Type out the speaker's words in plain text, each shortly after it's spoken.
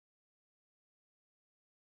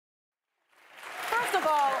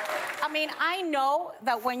mean, I know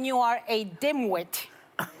that when you are a dimwit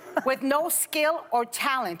with no skill or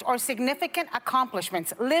talent or significant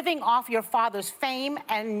accomplishments, living off your father's fame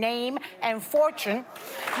and name and fortune,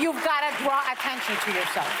 you've got to draw attention to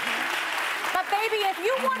yourself. But baby, if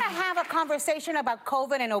you want to have a conversation about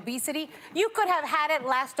COVID and obesity, you could have had it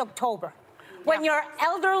last October when your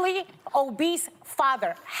elderly, obese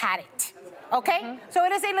father had it. Okay? So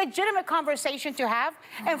it is a legitimate conversation to have.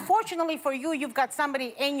 And fortunately for you, you've got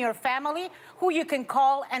somebody in your family who you can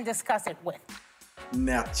call and discuss it with.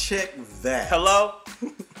 Now check that. Hello?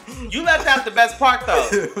 You left out the best part though.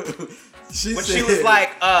 She was like,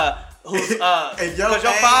 who's because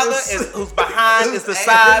your father is who's behind is the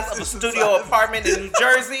size of a studio apartment in New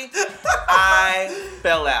Jersey. I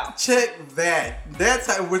fell out. Check that. That's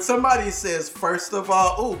how when somebody says, first of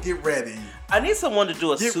all, oh, get ready. I need someone to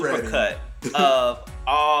do a supercut of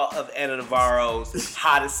all of Ana Navarro's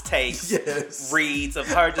hottest takes, reads of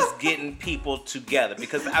her just getting people together,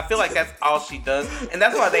 because I feel like that's all she does, and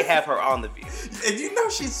that's why they have her on The View. And you know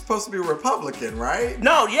she's supposed to be a Republican, right? I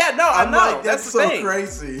know. Like, that's so the thing.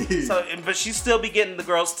 Crazy. So, but she still be getting the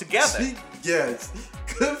girls together. Yes.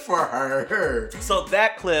 Good for her. So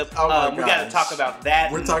that clip, we got to talk about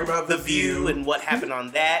that. We're talking about The View and what happened on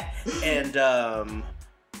that, and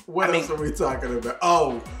what else are we talking about?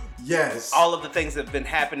 Oh, yes. All of the things that have been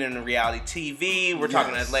happening in reality TV. We're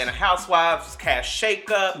talking Atlanta Housewives, cash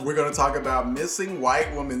shakeup. We're going to talk about missing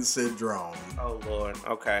white woman syndrome. Oh, Lord.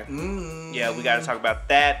 Okay. Yeah, we got to talk about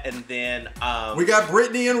that. And then... we got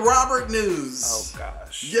Brittany and Robert news. Oh,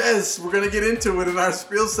 gosh. Yes, we're going to get into it in our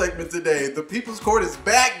spiel segment today. The People's Court is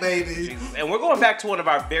back, baby. Jesus. And we're going back to one of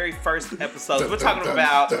our very first episodes. We're talking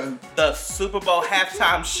about the Super Bowl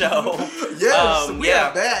halftime show. Yes, we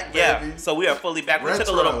are back, baby. Yeah, so we are fully back. We took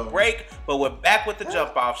a little break, but we're back with the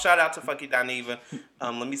jump off. Shout out to Funky Dineva.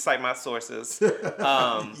 Let me cite my sources.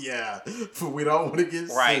 Yeah, we don't want to get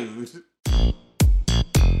sued.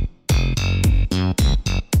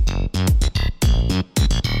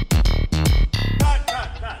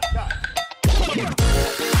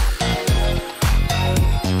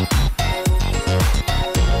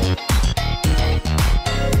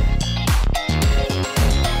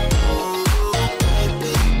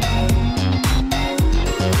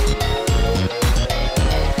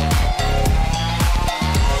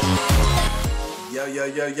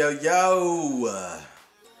 Yo.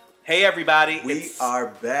 Hey, everybody. We are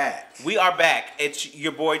back. We are back. It's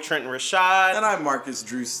your boy, Trenton Rashad. And I'm Marcus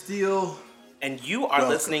Drew Steele. And you are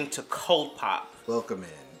listening to Cold Pop. Welcome in.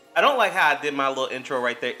 I don't like how I did my little intro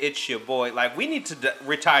right there. It's your boy. Like, we need to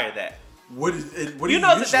retire that. What do you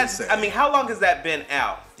usually say? I mean, how long has that been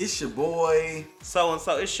out? It's your boy.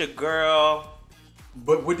 So-and-so. It's your girl.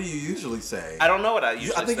 But what do you usually say? I don't know what I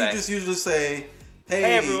usually say. I think you just usually say...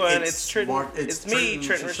 Hey everyone, it's me,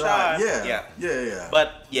 Trenton Rashad. Yeah.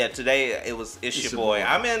 But yeah, today it's your boy.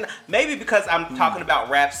 I'm in, maybe because I'm talking about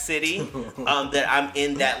Rap City, that I'm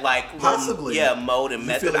in that like possibly mode and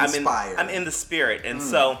method. I'm in the spirit, and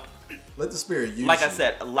so let the spirit use like I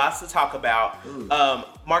said, lots to talk about.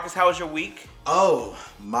 Marcus, how was your week? Oh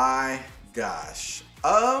my gosh.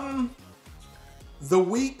 The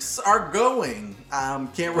weeks are going.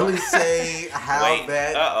 Can't really say how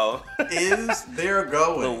that is. They're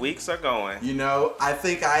going. The weeks are going. You know, I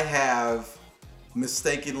think I have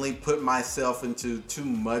mistakenly put myself into too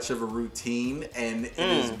much of a routine, and it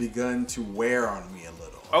has begun to wear on me a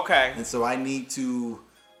little. Okay. And so I need to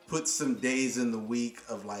put some days in the week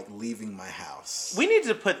of like leaving my house. We need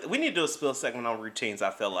to do a spill segment on routines.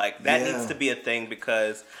 I feel like that needs to be a thing,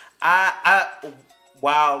 because I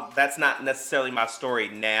while that's not necessarily my story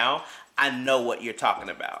now, I know what you're talking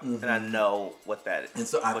about, and I know what that is. And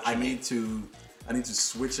so I need to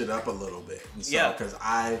switch it up a little bit. And so, because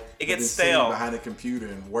it gets stale behind a computer,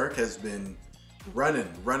 and work has been running.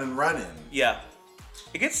 Yeah,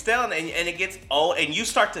 it gets stale, and it gets old, and you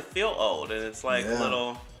start to feel old, and it's like a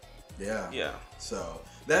little. Yeah. So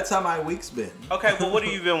that's how my week's been. Okay, well, what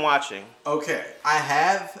have you been watching? Okay, I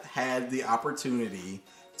have had the opportunity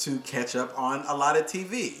to catch up on a lot of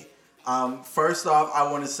TV. First off,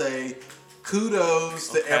 I want to say kudos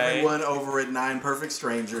to everyone over at 9 Perfect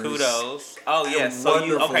Strangers. Kudos. Oh yes. So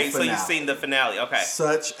you've seen the finale. Okay.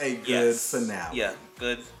 Such a good finale. Yeah,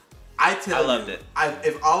 good. I loved it.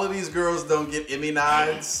 If all of these girls don't get Emmy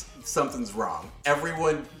nods, something's wrong.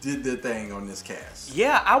 Everyone did their thing on this cast.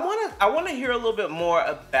 Yeah, I want to hear a little bit more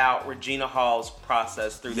about Regina Hall's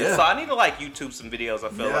process through this. So I need to like YouTube some videos. I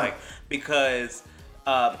feel like, because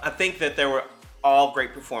I think that there were all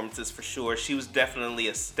great performances for sure. She was definitely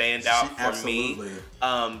a standout for me.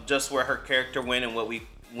 Just where her character went and what we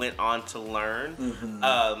went on to learn.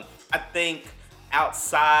 I think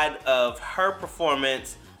outside of her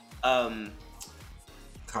performance, Carmel.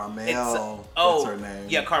 That's her name.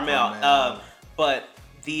 Yeah, Carmel. But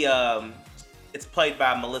the it's played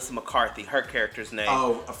by Melissa McCarthy, her character's name.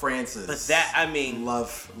 Oh, Frances. But that, I mean,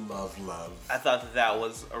 love. I thought that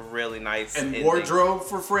was a really nice and ending. wardrobe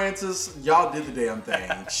for Frances, y'all did the damn thing.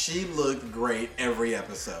 She looked great every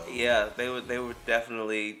episode. Yeah, they were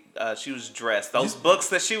definitely. She was dressed. Those books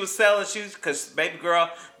that she was selling, because baby girl,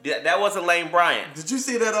 that wasn't Lane Bryant. Did you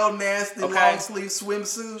see that old nasty long sleeve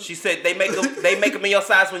swimsuit? She said they make them in your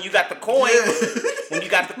size when you got the coin. Yeah. When you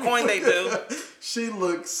got the coin, they do. She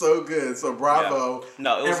looked so good. So bravo. Yeah.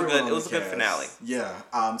 No, it was a good cast. finale.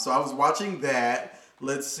 Yeah. So I was watching that.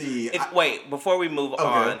 Let's see. Wait, before we move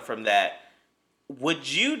on from that,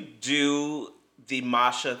 would you do the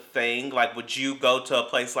Masha thing? Like, would you go to a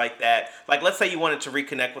place like that? Like, let's say you wanted to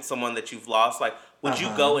reconnect with someone that you've lost. Like, would you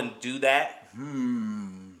go and do that?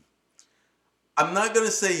 I'm not going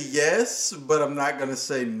to say yes, but I'm not going to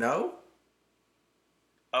say no.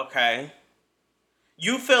 Okay.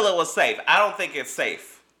 You feel it was safe. I don't think it's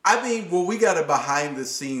safe. I mean, well, we got a behind the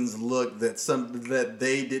scenes look that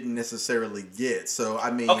they didn't necessarily get. So I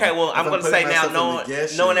mean, okay. Well, I'm going to say now,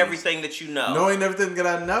 knowing everything that you know, knowing everything that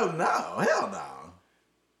I know, no, hell no.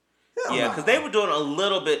 Yeah, because they were doing a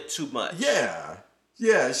little bit too much. Yeah,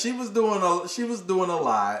 she was doing a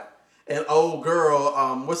lot. And old girl,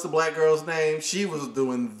 what's the black girl's name? She was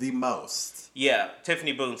doing the most. Yeah,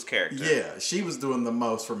 Tiffany Boone's character. Yeah, she was doing the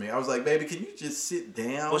most for me. I was like, baby, can you just sit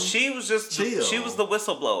down? Well, she was just chill. She was the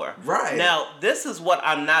whistleblower. Right. Now, this is what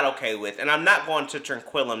I'm not okay with, and I'm not going to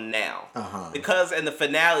Tranquillum now. Because in the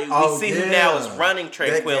finale, we see who now is running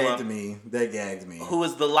Tranquillum. That gagged me. Who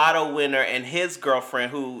is the lotto winner and his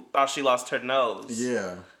girlfriend who thought she lost her nose.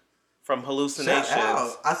 Yeah. From hallucinations. Shout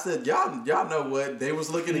out. I said, y'all know what? They was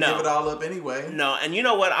looking to give it all up anyway. No, and you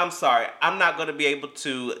know what? I'm sorry. I'm not going to be able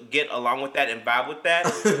to get along with that and vibe with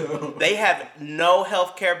that. They have no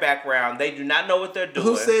healthcare background. They do not know what they're doing.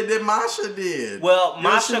 Who said that Masha did? Well,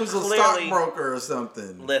 Masha she was clearly, a stockbroker or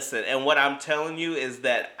something. Listen, and what I'm telling you is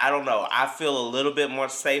that, I don't know, I feel a little bit more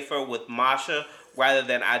safer with Masha rather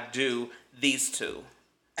than I do these two.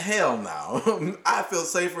 Hell no. I feel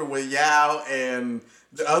safer with Yao and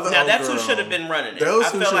the other. Now that's girl. who should have been running it. Those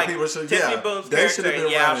I feel like Tiffany Boone's character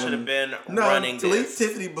and Yao should have been running this. Delete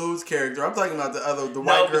Tiffany Boone's character. I'm talking about the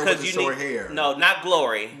white girl with the short hair. No, not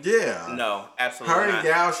Glory. Yeah. No, absolutely her not. And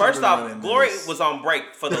Yao First off, Glory was on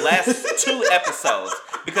break for the last 2 episodes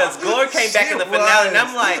because Glory came back in the finale, and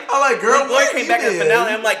I'm like, girl, Glory came back in the finale,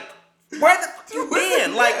 and I'm like, where the you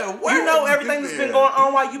been? Like, you know everything that's been going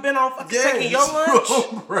on while you've been on taking your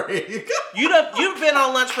lunch? Break. You've been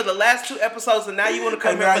on lunch for the last 2 episodes, and now you want to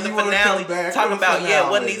come here for the finale, talking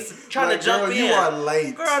about what needs trying to jump in. You are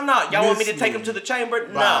late. Girl, no. Y'all want me to take him to the chamber?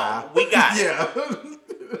 Bye. No, we got it.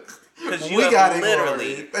 Because you have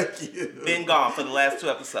literally been gone for the last 2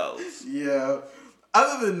 episodes. Yeah.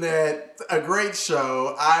 Other than that, a great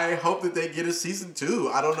show. I hope that they get a season 2.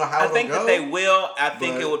 I don't know how it'll go. I think that they will. I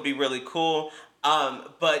think it would be really cool.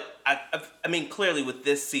 But I mean, clearly with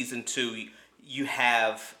this season 2, you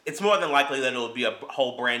have, it's more than likely that it'll be a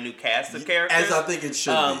whole brand new cast of characters. As I think it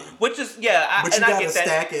should be. Which is, but you gotta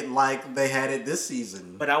stack it like they had it this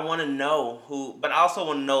season. But I want to know but I also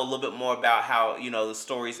want to know a little bit more about how, the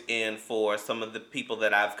stories end for some of the people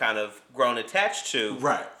that I've kind of grown attached to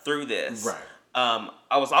through this. Right.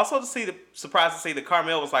 I was also surprised to see that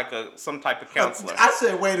Carmel was like some type of counselor. I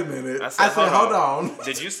said, wait a minute. I said, hold on.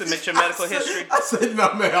 Did you submit your medical history? I said,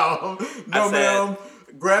 no, ma'am. No, ma'am.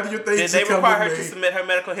 Grab your things. Did they require her to submit her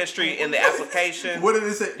medical history in the application? What did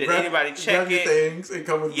it say? Did anybody check grab your things and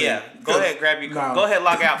come with me. Yeah. Go ahead, grab your coat. Go ahead,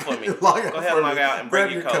 log out for me. Go ahead, log out and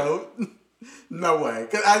bring your coat. No way.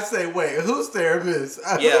 Cause I say, wait, who's therapist?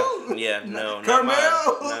 Yeah, no, Carmel?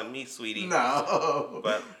 Not me, sweetie. No.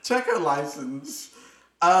 But check her license.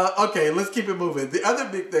 Okay, let's keep it moving. The other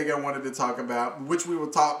big thing I wanted to talk about, which we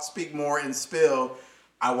will speak more and spill.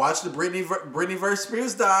 I watched the Britney vs.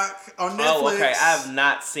 Spears doc on Netflix. Oh, okay. I have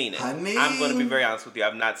not seen it. Honey. I'm going to be very honest with you.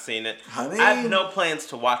 I've not seen it. Honey. I have no plans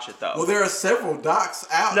to watch it, though. Well, there are several docs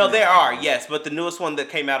out No, now. there are, yes. But the newest one that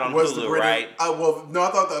came out on Hulu, right? No,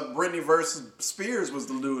 I thought the Britney vs. Spears was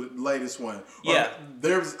the latest one. Yeah.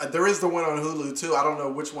 There is the one on Hulu, too. I don't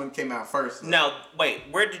know which one came out first. Now, wait.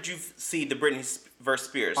 Where did you see the Britney vs.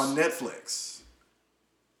 Spears? On Netflix.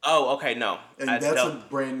 Oh, okay, no. And that's a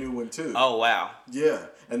brand new one, too. Oh, wow. Yeah.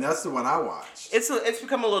 And that's the one I watched. It's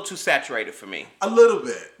become a little too saturated for me. A little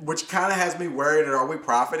bit, which kind of has me worried. Are we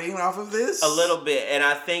profiting off of this? A little bit, and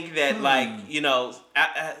I think that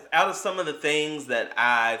out of some of the things that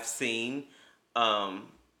I've seen, I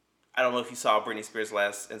don't know if you saw Britney Spears'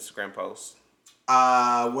 last Instagram post.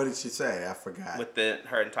 What did she say? I forgot. With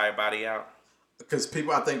her entire body out. Because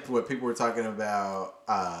I think what people were talking about.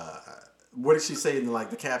 What did she say in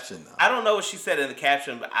the caption though? I don't know what she said in the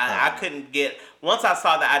caption, but I couldn't get. Once I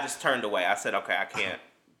saw that, I just turned away. I said, okay, I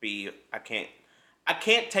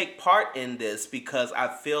can't take part in this because I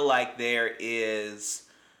feel like there is,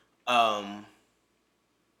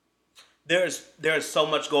 there's so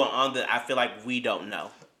much going on that I feel like we don't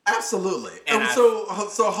know. Absolutely. And so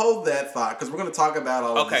hold that thought because we're going to talk about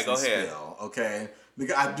all of this go ahead. still. Okay.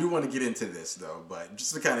 Because I do want to get into this though, but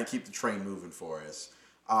just to kind of keep the train moving for us,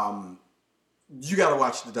 you got to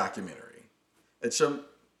watch the documentary.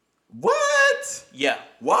 What? Yeah.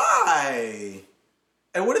 Why?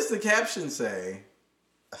 And what does the caption say?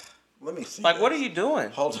 Let me see. What are you doing?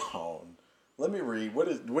 Hold on. Let me read. What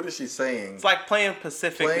is she saying? It's like playing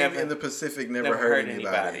Pacific. In the Pacific never hurt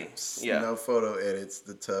anybody. Yeah. No photo edits.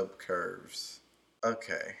 The tub curves.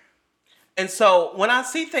 Okay. And so when I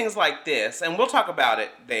see things like this, and we'll talk about it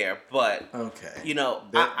there, but okay,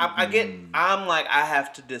 I'm like, I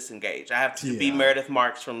have to disengage. I have to be Meredith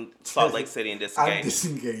Marks from Salt Lake City and disengage. I'm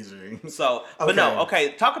disengaging. So, but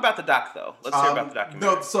talk about the doc though. Let's hear about the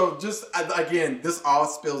documentary. No, so just again, this all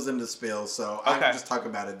spills into spills, so I can just talk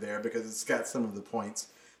about it there because it's got some of the points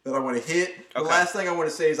that I want to hit. The last thing I want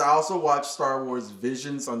to say is I also watched Star Wars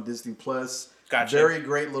Visions on Disney Plus. Gotcha. Very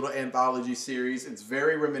great little anthology series. It's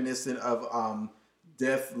very reminiscent of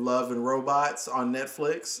Death, Love, and Robots on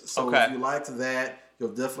Netflix. So if you liked that,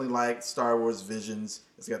 you'll definitely like Star Wars Visions.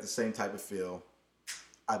 It's got the same type of feel.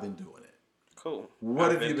 I've been doing it. Cool.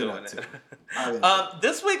 What have you been up to?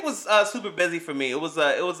 This week was super busy for me. It was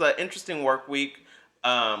an interesting work week.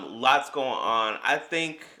 Lots going on. I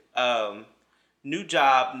think new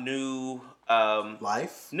job, new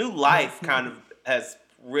life kind of has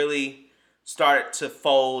really started to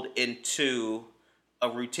fold into a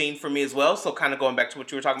routine for me as well. So kind of going back to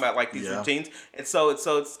what you were talking about, like these routines. And so it's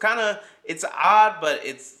odd, but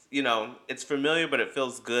it's familiar, but it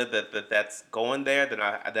feels good that's going there, that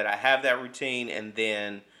I have that routine. And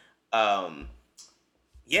then,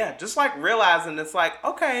 just like realizing it's like,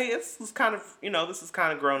 okay, it's kind of, this is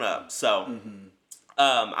kind of grown up. So,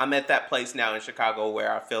 I'm at that place now in Chicago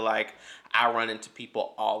where I feel like I run into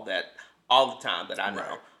people all the time that I know.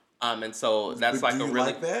 Right. And so that's but like do a you really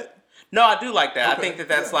like that? No, I do like that. Okay. I think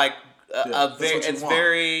that's like a very. It's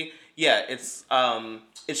very. Yeah. It's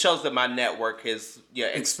It shows that my network is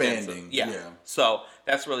expanding. Yeah. So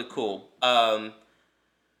that's really cool.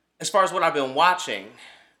 As far as what I've been watching.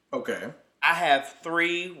 Okay. I have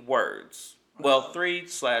 3 words. Well,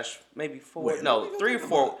 3/maybe 4. Wait, no, 3 or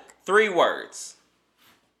 4. 3 words.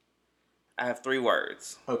 I have 3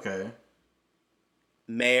 words. Okay.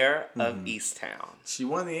 Mayor of Easttown. She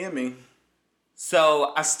won the Emmy.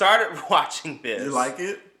 So I started watching this. You like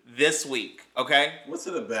it? This week, okay? What's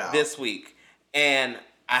it about? This week. And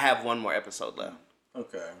I have 1 more episode left.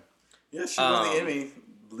 Okay. Yeah, she won the Emmy.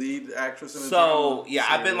 Lead actress in a drama series.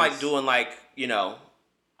 I've been doing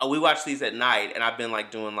we watch these at night, and I've been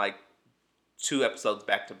doing 2 episodes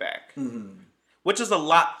back to back. Which is a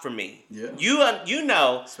lot for me. Yeah. You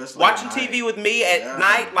know, especially watching TV with me at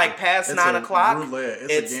night, past 9 o'clock. Roulette.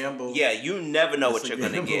 It's a gamble. Yeah, you never know what you're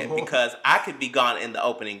going to get because I could be gone in the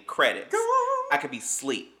opening credits. Come on. I could be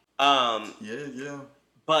asleep. Yeah.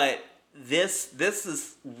 But this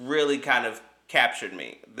is really kind of captured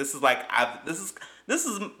me. This is this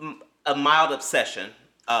is a mild obsession.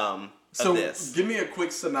 So this. Give me a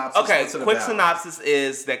quick synopsis. Okay, What's it quick about? synopsis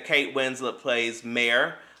is that Kate Winslet plays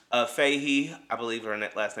Mayor Fahey. I believe her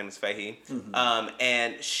last name is Fahey.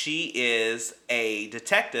 And she is a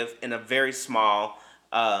detective in a very small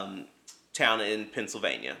town in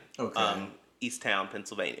Pennsylvania. Okay. Easttown,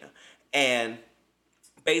 Pennsylvania. And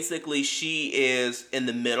basically she is in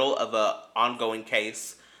the middle of an ongoing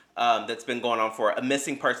case that's been going on for a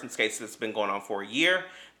missing persons case that's been going on for a year.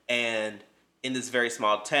 And in this very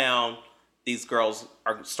small town, these girls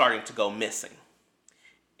are starting to go missing.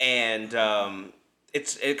 And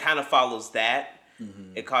it kind of follows that.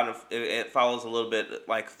 It follows a little bit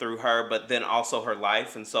through her, but then also her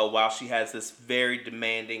life. And so while she has this very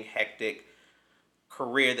demanding, hectic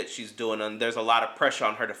career that she's doing, and there's a lot of pressure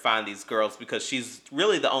on her to find these girls because she's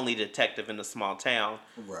really the only detective in the small town.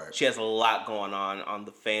 Right. She has a lot going on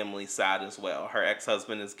the family side as well. Her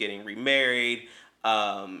ex-husband is getting remarried.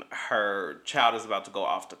 Her child is about to go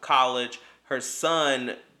off to college. Her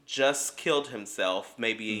son just killed himself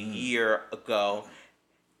maybe a year ago.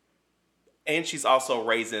 And she's also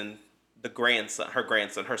raising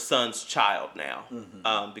her son's child now,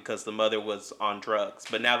 because the mother was on drugs.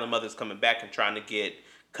 But now the mother's coming back and trying to get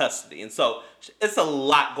custody. And so it's a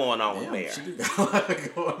lot going on with Mayor. She do got a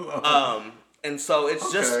lot going on. And so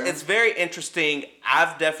it's very interesting.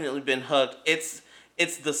 I've definitely been hooked. It's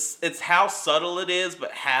how subtle it is,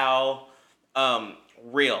 but how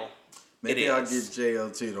real Maybe it is. I'll get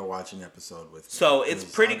JLT to watch an episode with me. So it's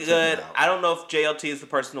pretty good. I don't know if JLT is the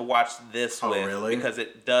person to watch this with. Really? Because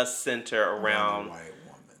it does center around a white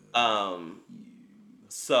woman.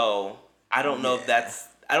 So I don't know if that's.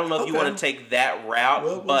 I don't know if you want to take that route,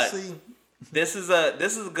 we'll but see. this is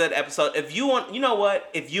a good episode. If you want, you know what?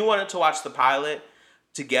 If you wanted to watch the pilot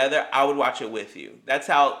together, I would watch it with you. That's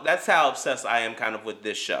how obsessed I am kind of with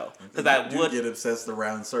this show, because I would get obsessed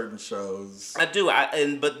around certain shows. I do.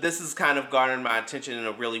 But this is kind of garnered my attention in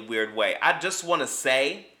a really weird way. I just want to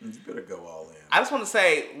say, You better go all in. I just want to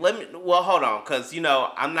say, well, hold on, because,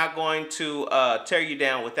 I'm not going to tear you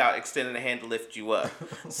down without extending a hand to lift you up.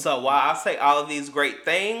 So while I say all of these great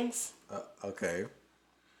things, Okay.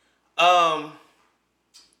 a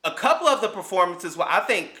couple of the performances, well, I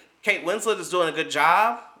think Kate Winslet is doing a good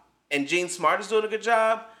job, and Jean Smart is doing a good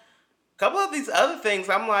job. A couple of these other things,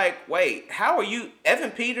 I'm like, wait, how are you?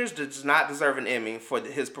 Evan Peters does not deserve an Emmy for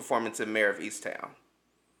his performance in Mayor of Easttown.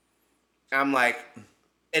 I'm like,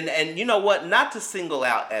 and you know what? Not to single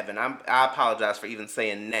out Evan. I apologize for even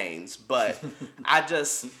saying names, but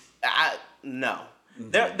no.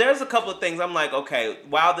 There's a couple of things I'm like, okay,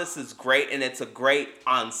 while this is great and it's a great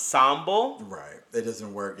ensemble, right? It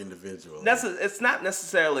doesn't work individually. It's not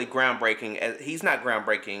necessarily groundbreaking. He's not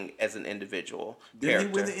groundbreaking as an individual character. Did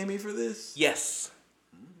he win the Emmy for this? Yes.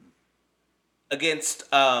 Against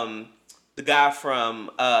the guy from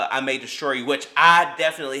I May Destroy You, which I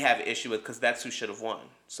definitely have an issue with because that's who should have won.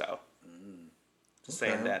 So, just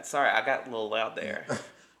saying that. Sorry, I got a little loud there.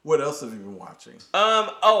 What else have you been watching?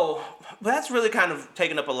 That's really kind of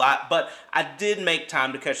taken up a lot, but I did make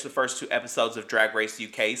time to catch the first 2 episodes of Drag Race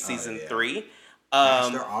UK season 3.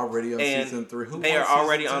 Gosh, they're already on season 3. They are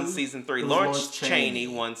already on season 3. Lawrence Chaney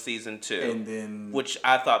won season 2, and then which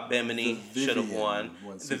I thought Bimini should have won.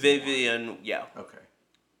 The Vivian, yeah. Okay.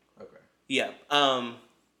 Yeah.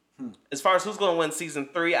 As far as who's going to win season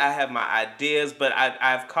 3, I have my ideas, but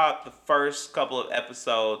I've caught the first couple of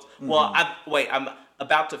episodes. Mm-hmm. Well, I'm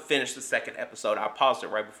about to finish the second episode. I paused it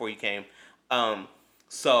right before you came.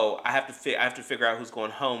 So I have to figure out who's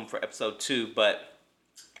going home for episode 2. But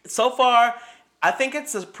so far, I think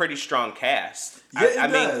it's a pretty strong cast. Yeah,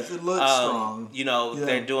 it does. It looks strong.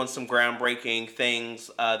 They're doing some groundbreaking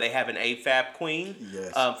things. They have an AFAB queen.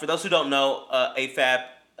 Yes. For those who don't know, AFAB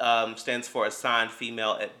stands for Assigned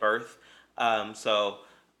Female at Birth.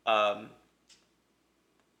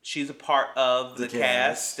 She's a part of the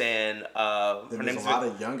cast, and her name's a lot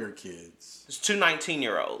of younger kids. There's 2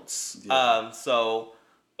 19-year-olds. Yeah.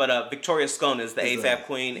 Victoria Scone is the AFAB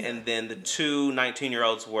queen, and then the 2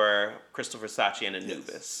 19-year-olds were Crystal Versace and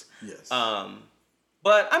Anubis. Yes.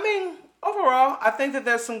 But I mean, overall, I think that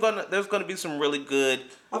there's going to be some really good.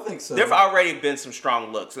 I think so. There've already been some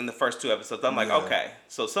strong looks in the first 2 episodes. I'm like, okay,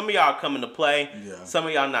 so some of y'all are coming to play. Yeah. Some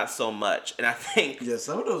of y'all not so much, and I think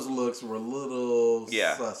some of those looks were a little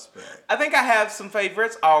suspect. I think I have some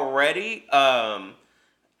favorites already. I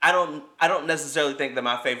don't necessarily think that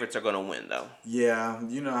my favorites are going to win though. Yeah,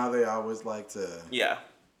 you know how they always like to. Yeah.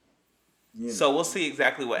 So we'll see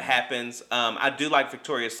exactly what happens. I do like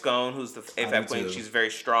Victoria Scone, who's the AFAB queen. She's very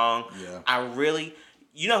strong. Yeah. I really,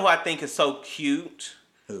 who I think is so cute.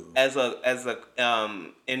 Who? As a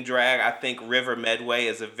in drag, I think River Medway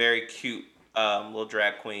is a very cute little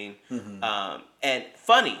drag queen. Mm-hmm. And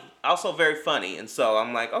funny, also very funny. And so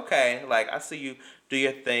I'm like, okay, like I see you do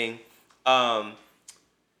your thing. I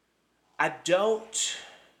don't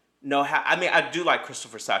know how. I mean, I do like Crystal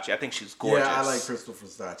Versace. I think she's gorgeous. Yeah, I like Crystal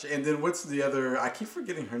Versace. And then what's the other? I keep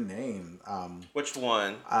forgetting her name. Which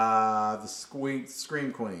one? The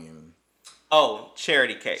Scream Queen. Oh,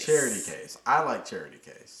 Charity Case. Charity Case. I like Charity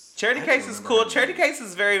Case. Charity Case is cool. Charity Case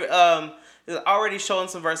is very is already showing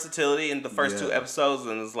some versatility in the first 2 episodes,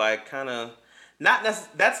 and is like kind of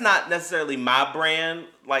that's not necessarily my brand,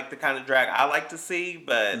 like the kind of drag I like to see,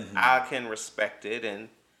 but I can respect it, and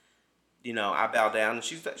I bow down, and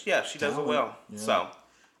she does it well. Yeah. So,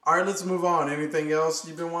 all right, let's move on. Anything else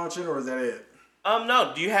you've been watching, or is that it?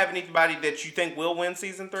 No. Do you have anybody that you think will win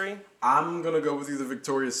season 3? I'm gonna go with either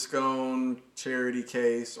Victoria Scone, Charity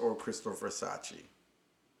Case, or Crystal Versace.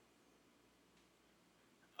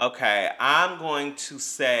 Okay, I'm going to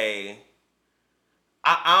say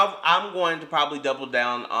I'm going to probably double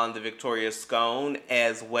down on the Victoria Scone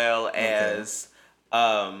as well as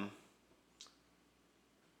I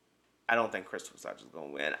don't think Crystal Versace is going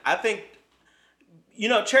to win. I think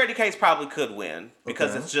Charity Case probably could win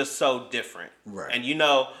because it's just so different. Right. And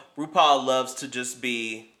RuPaul loves to just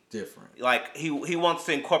be different. Like he wants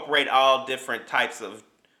to incorporate all different types of,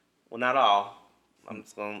 well, not all. I'm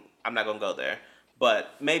not gonna go there,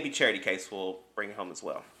 but maybe Charity Case will bring it home as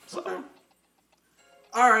well. So. Okay.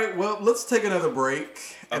 All right, well, let's take another break.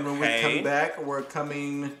 And when we come back, we're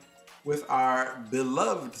coming with our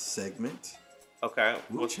beloved segment. Okay.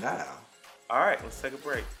 Ooh, child. All right, let's take a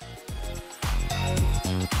break.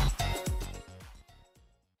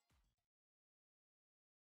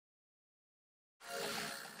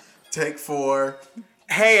 Take 4.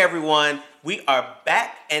 Hey, everyone. We are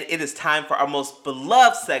back, and it is time for our most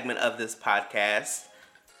beloved segment of this podcast.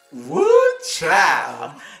 Woo,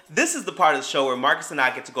 child. This is the part of the show where Marcus and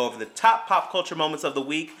I get to go over the top pop culture moments of the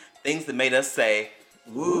week, things that made us say,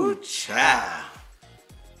 woo, child.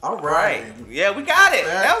 All right. Yeah, we got it.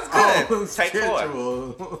 That was good. Take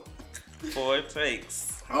 4. 4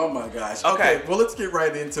 takes. Oh my gosh. Okay, well, let's get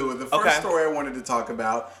right into it. The first story I wanted to talk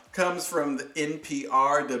about comes from the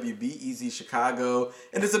NPR WBEZ Chicago,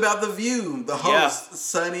 and it's about The View. The hosts,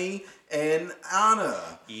 Sunny and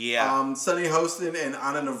Anna. Yeah. Sunny hosting and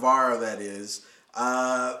Ana Navarro, that is. And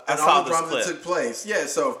saw all the drama that took place. Yeah,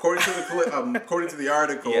 so according to the according to the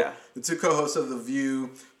article, the two co-hosts of The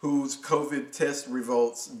View, whose COVID test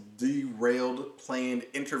results derailed planned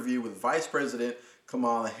interview with Vice President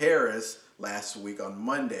Kamala Harris last week on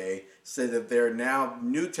Monday, said that their now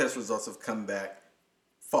new test results have come back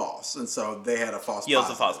false, and so they had a false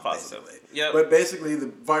positive. A false positive. Yep. But basically,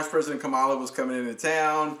 the Vice President Kamala was coming into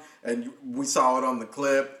town, and we saw it on the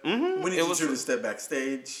clip. Mm-hmm. We need you to step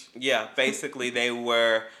backstage. Yeah, basically, they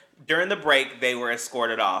were during the break. They were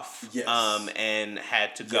escorted off, and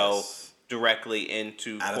had to go directly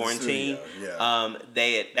into quarantine.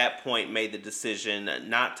 They at that point made the decision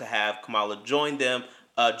not to have Kamala join them.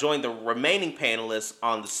 Join the remaining panelists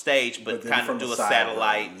on the stage, but kind of do a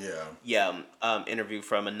satellite interview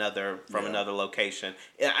from another location.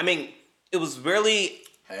 I mean, it was really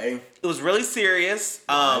serious.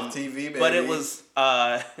 TV, baby. But it was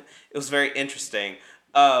very interesting.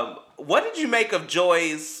 What did you make of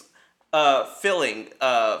Joy's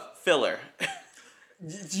filler?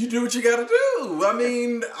 You do what you gotta do. I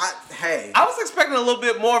mean, I was expecting a little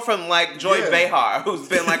bit more from like Joy Behar, who's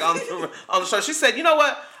been like on the show. She said, "You know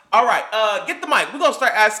what? All right, get the mic. We're gonna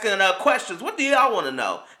start asking questions. What do y'all want to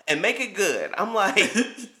know? And make it good." I'm like,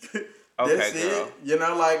 okay, that's girl. it. You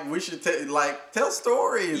know, like we should tell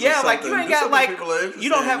stories. Yeah, or like you ain't got like you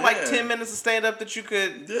don't have like 10 minutes of stand up that you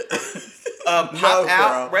could. Pop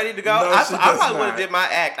out, ready to go. I probably would have did my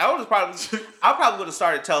act. I probably would have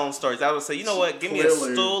started telling stories. I would say, you know what, give me a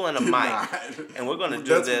stool and a mic, and we're gonna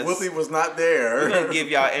do this. Whoopi was not there. We're gonna give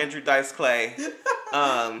y'all Andrew Dice Clay.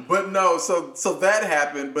 But no, so that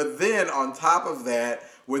happened. But then on top of that,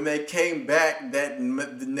 when they came back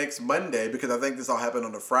the next Monday, because I think this all happened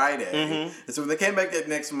on a Friday, and so when they came back that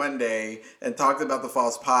next Monday and talked about the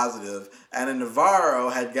false positive, Ana Navarro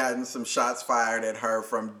had gotten some shots fired at her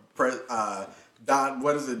from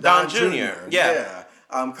Don Jr. Yeah.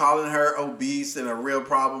 Calling her obese and a real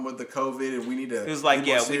problem with the COVID, and we need to. He was like,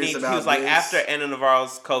 after Ana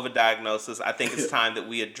Navarro's COVID diagnosis, I think it's time that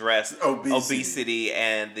we address obesity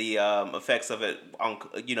and the effects of it on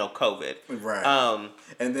COVID. Right.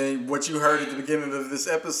 And then what you heard at the beginning of this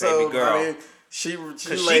episode, baby girl. I mean, she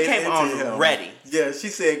came on him. Ready. Yeah, she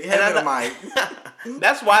said, "Hand me the mic."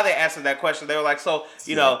 That's why they asked her that question. They were like,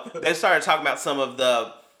 they started talking about some of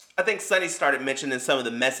the. I think Sunny started mentioning some of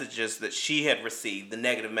the messages that she had received, the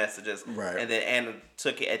negative messages, right? And then Anna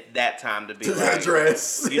took it at that time to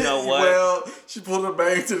address. You know what? Well, she pulled her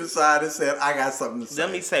bang to the side and said, "I got something to say."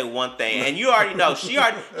 Let me say one thing, and you already know she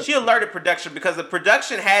alerted production because the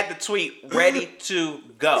production had the tweet ready to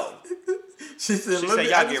go. She said,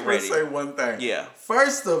 "Y'all get ready." Say one thing. Yeah.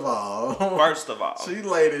 First of all, she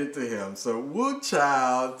laid it to him. So, woo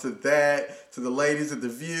child to that, to the ladies at The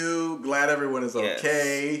View. Glad everyone is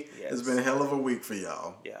okay. Yes. It's been a hell of a week for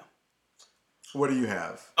y'all. Yeah. What do you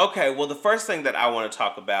have? Okay. Well, the first thing that I want to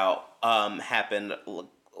talk about happened.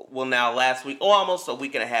 Well, now last week, almost a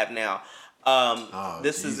week and a half now.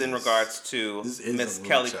 This is in regards to Miss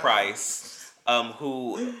Kelly Price,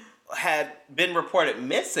 who had been reported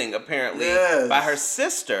missing apparently by her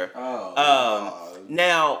sister.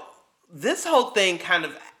 Now, this whole thing kind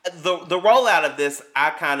of the rollout of this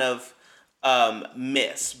I kind of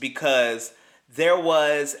missed because there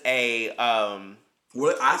was a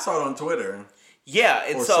I saw it on Twitter. Yeah,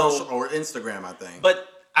 it's or Instagram, I think. But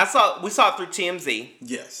we saw it through TMZ.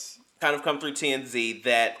 Yes. Kind of come through TMZ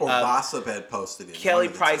that Gossip had posted it. Kelly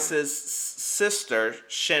Price's sister,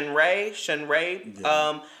 Shenray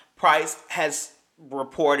Price has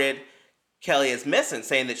reported Kelly is missing,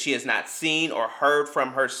 saying that she has not seen or heard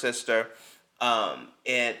from her sister and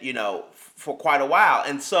for quite a while.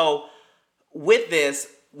 And so with this,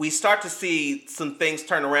 we start to see some things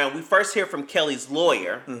turn around. We first hear from Kelly's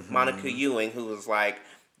lawyer, Monica Ewing, who was like,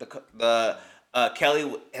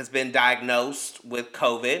 Kelly has been diagnosed with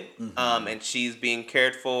COVID, and she's being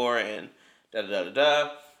cared for, and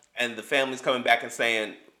da-da-da-da-da. And the family's coming back and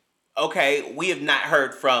saying, okay, we have not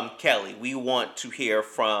heard from Kelly. We want to hear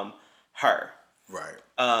from her. Right.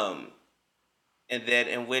 And then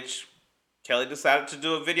in which Kelly decided to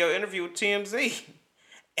do a video interview with TMZ.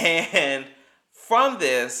 And from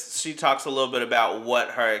this, she talks a little bit about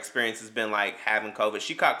what her experience has been like having COVID.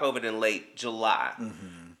 She caught COVID in late July.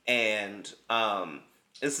 And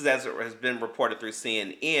this is as it has been reported through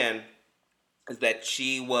CNN, is that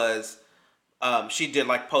she did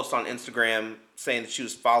like posts on Instagram saying that she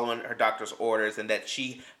was following her doctor's orders and that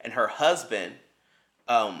she and her husband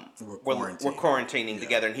were quarantining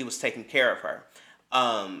together, and he was taking care of her.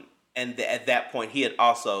 And at that point, he had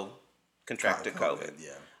also contracted COVID.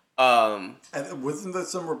 And wasn't there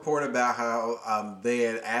some report about how they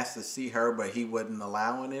had asked to see her, but he wasn't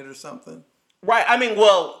allowing it or something? Right. I mean,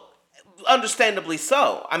 well, understandably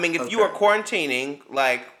so. I mean, if you are quarantining,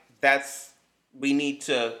 like, we need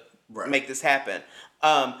to make this happen.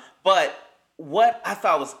 But what I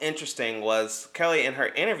thought was interesting was Kelly in her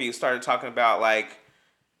interview started talking about, like,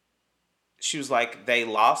 she was like, they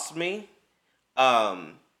lost me.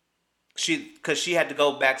 Because she had to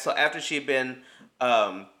go back. So after she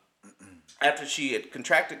had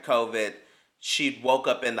contracted COVID, she woke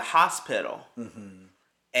up in the hospital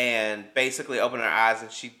and basically opened her eyes, and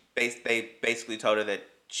they basically told her that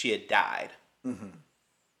she had died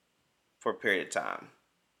for a period of time.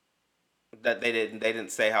 That they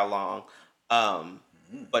didn't say how long,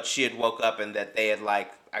 but she had woke up and that they had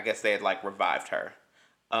revived her.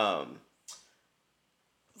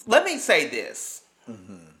 Let me say this,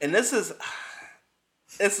 and this is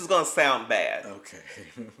gonna sound bad. Okay.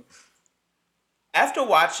 After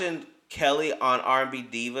watching Kelly on R&B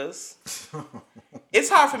Divas, it's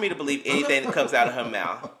hard for me to believe anything that comes out of her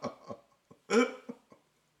mouth.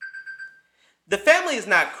 The family is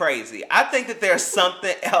not crazy. I think that there's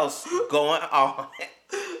something else going on.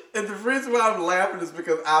 And the reason why I'm laughing is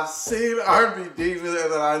because I've seen R&B Divas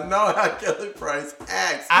and I know how Kelly Price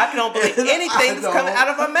acts. I don't believe anything that's coming out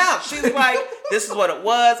of her mouth. She's like, this is what it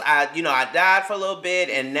was. I died for a little bit,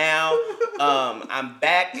 and now I'm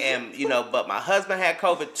back, and but my husband had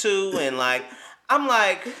COVID too, and like, I'm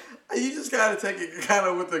like, you just gotta take it kind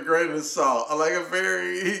of with a grain of salt, like a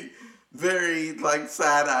very, very like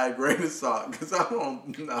side-eye grain of salt, because I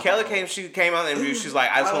don't know. She came on the interview. She's like,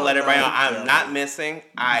 I just want to let everybody know I'm not missing.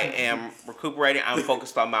 I am recuperating. I'm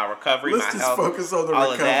focused on my recovery, Let's my health. Let's just focus on the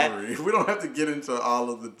recovery. Of that. We don't have to get into all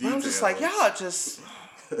of the details. I'm just like, y'all just.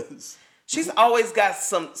 She's always got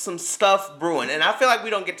some stuff brewing, and I feel like we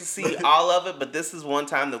don't get to see all of it, but this is one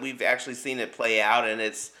time that we've actually seen it play out, and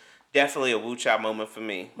it's definitely a woo chow moment for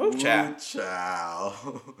me. Woo chow. Woo chow.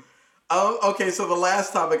 Okay, so the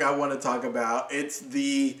last topic I want to talk about, it's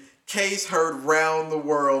the case heard round the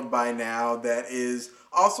world by now that is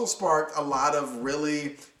also sparked a lot of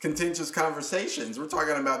really contentious conversations. We're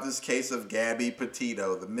talking about this case of Gabby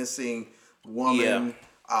Petito, the missing woman,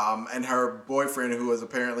 and her boyfriend who is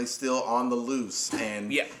apparently still on the loose.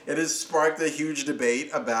 And it has sparked a huge debate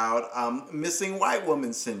about missing white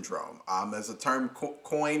woman syndrome. As a term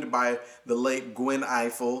coined by the late Gwen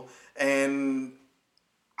Ifill. And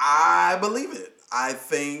I believe it. I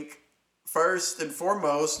think first and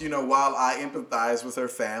foremost, while I empathize with her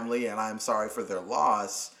family and I'm sorry for their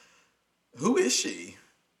loss, who is she?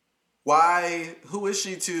 Who is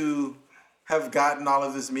she to have gotten all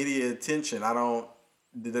of this media attention?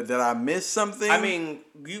 Did I miss something? I mean,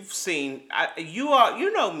 you've seen,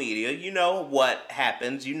 you know media, you know what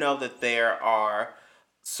happens. You know that there are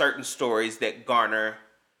certain stories that garner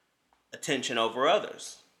attention over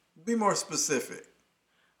others. Be more specific.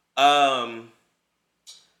 How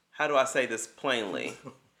do I say this plainly?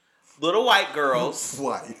 Little white girls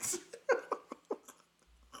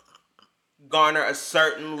garner a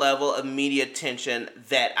certain level of media attention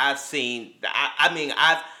that I've seen.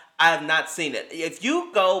 I have not seen it. If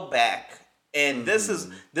you go back, and this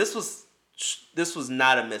was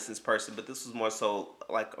not a missing person, but this was more so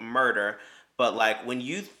like a murder. But like when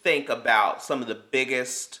you think about some of the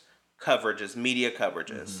biggest coverages, media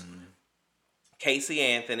coverages. Casey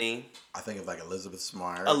Anthony. I think of like Elizabeth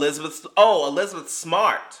Smart. Elizabeth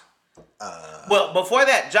Smart. Well, before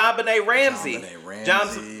that, JonBenet Ramsey.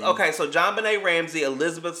 So JonBenet Ramsey,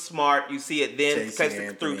 Elizabeth Smart. You see it then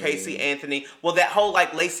through Casey Anthony. Well, that whole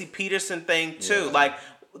like Lacey Peterson thing too. Yeah. Like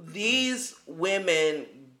these women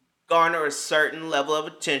garner a certain level of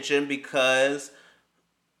attention because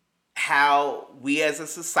how we as a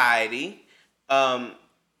society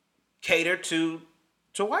cater to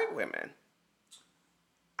white women.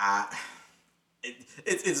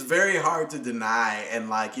 It's very hard to deny, and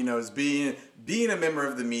like, you know, it's being a member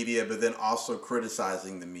of the media, but then also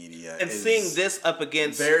criticizing the media and seeing this up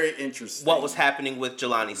against very interesting. What was happening with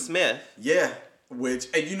Jelani Smith? Yeah,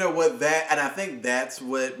 and you know what, and I think that's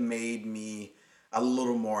what made me a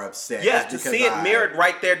little more upset. Yeah, to see it mirrored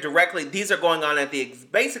right there directly. These are going on at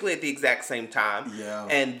basically at the exact same time. Yeah,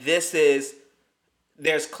 and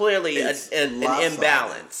there's clearly an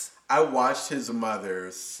imbalance. I watched his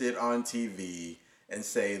mother sit on TV and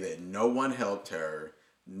say that no one helped her,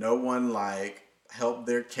 no one like helped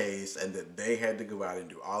their case, and that they had to go out and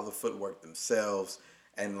do all the footwork themselves.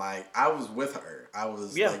 And like, I was with her. I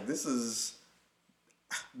was like, this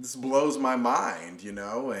blows my mind, you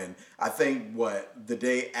know? And I think the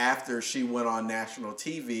day after she went on national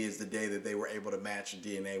TV is the day that they were able to match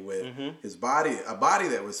DNA with his body, a body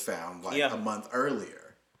that was found like a month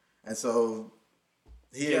earlier. And so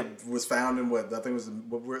he was found in what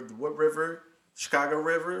river? Chicago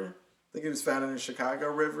River? I think he was found in the Chicago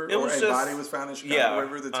River. Body was found in Chicago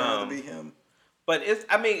River that turned out to be him. But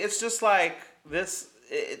it's just like this.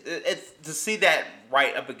 It's to see that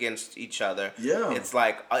right up against each other. Yeah, it's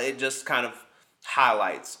like it just kind of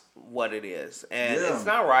highlights what it is, and it's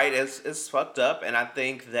not right. It's fucked up, and I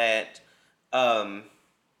think that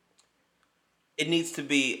it needs to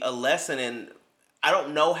be a lesson. And I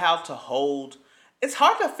don't know how to hold. It's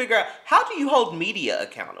hard to figure out, how do you hold media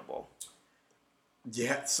accountable?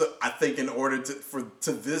 Yeah, so I think in order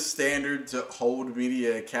to this standard to hold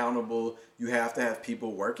media accountable, you have to have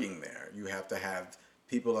people working there. You have to have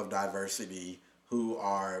people of diversity who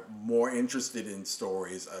are more interested in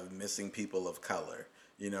stories of missing people of color,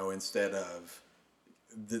 you know, instead of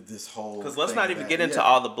this whole. Because let's not even get into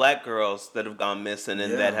all the black girls that have gone missing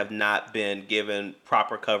and that have not been given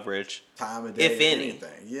proper coverage, time of day, if any.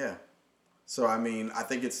 Anything. Yeah. So I mean, I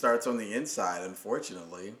think it starts on the inside,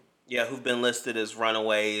 unfortunately. Yeah, who've been listed as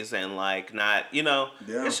runaways and like not, you know,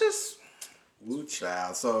 it's just. Woo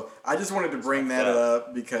child. So I just wanted to bring that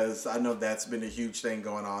up because I know that's been a huge thing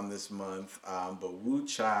going on this month. But woo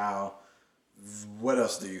child, what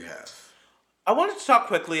else do you have? I wanted to talk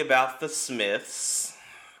quickly about the Smiths.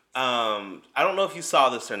 I don't know if you saw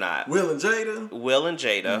this or not. Will and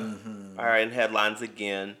Jada are in headlines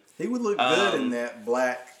again. He would look good in that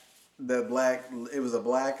black. It was a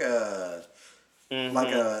black. Like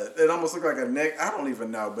it almost looked like a neck. I don't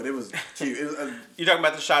even know, but it was cute. You're talking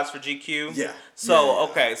about the shots for GQ? Yeah.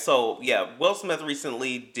 Will Smith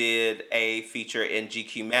recently did a feature in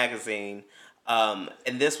GQ magazine, and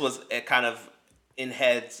this was kind of in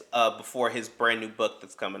heads before his brand new book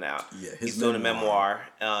that's coming out. Yeah, he's doing a memoir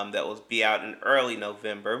that will be out in early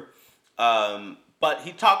November. But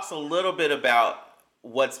he talks a little bit about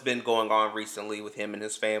what's been going on recently with him and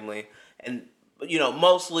his family, and you know,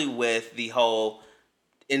 mostly with the whole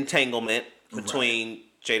entanglement between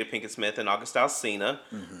Jada Pinkett Smith and August Alsina.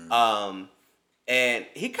 And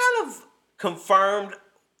he kind of confirmed,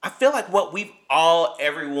 I feel like what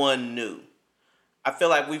everyone knew. I feel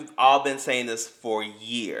like we've all been saying this for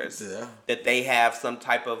years, that they have some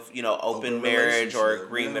type of, you know, open marriage or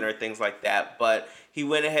agreement or things like that. But he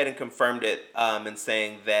went ahead and confirmed it and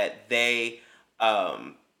saying that they...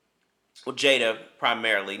 Jada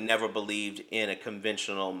primarily never believed in a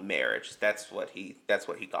conventional marriage. That's what he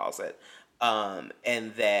calls it,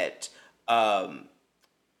 and that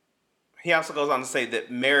he also goes on to say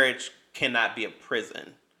that marriage cannot be a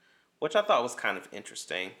prison, which I thought was kind of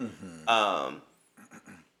interesting.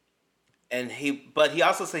 And he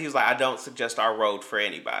also said, he was like, I don't suggest our road for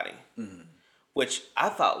anybody, which I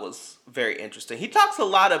thought was very interesting. He talks a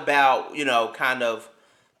lot about, you know, kind of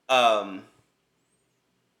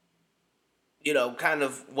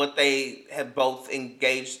what they have both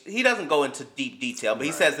engaged. He doesn't go into deep detail, but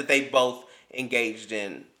he says that they both engaged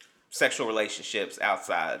in sexual relationships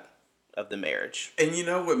outside of the marriage. And you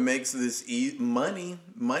know what makes this money?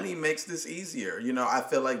 Money makes this easier. You know, I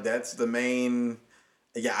feel like that's the main.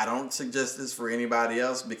 Yeah, I don't suggest this for anybody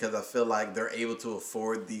else because I feel like they're able to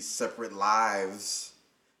afford these separate lives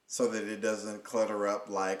so that it doesn't clutter up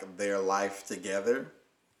like their life together.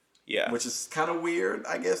 Yeah. Which is kind of weird,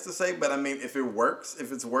 I guess, to say. But I mean, if it works,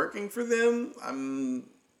 if it's working for them,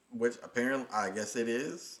 which apparently, I guess it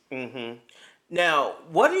is. Mm-hmm. Now,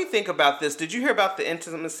 what do you think about this? Did you hear about the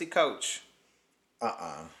intimacy coach?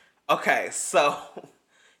 Okay, so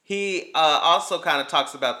he also kind of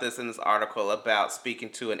talks about this in this article about speaking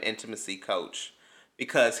to an intimacy coach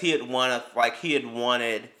because he had wanted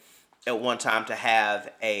at one time to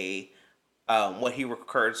have a what he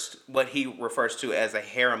refers to as a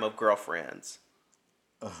harem of girlfriends.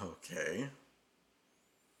 Okay.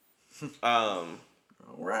 All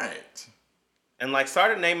right. And like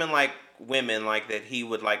started naming like women like that he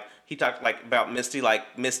would like. He talked like about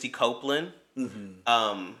Misty Copeland,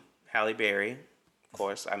 Halle Berry, of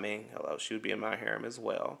course. I mean, hello, she would be in my harem as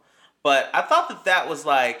well. But I thought that was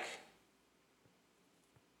like,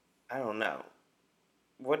 I don't know.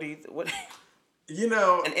 What? You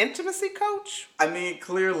know, an intimacy coach? I mean,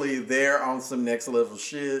 clearly they're on some next level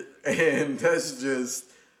shit, and that's just,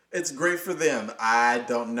 it's great for them. I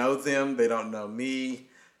don't know them. They don't know me.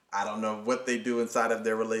 I don't know what they do inside of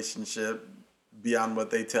their relationship beyond what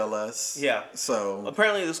they tell us. Yeah. So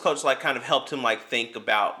apparently this coach like kind of helped him like think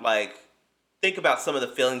about some of the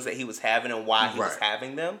feelings that he was having and why he was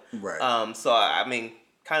having them. Right. So I mean,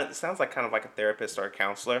 it sounds like a therapist or a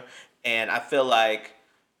counselor. And I feel like,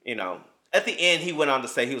 you know, at the end, he went on to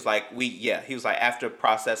say, he was like, after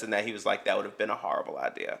processing that, he was like, that would have been a horrible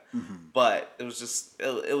idea. Mm-hmm. But it was just,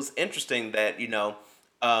 it was interesting that, you know,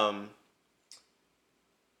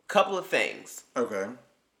 couple of things. Okay.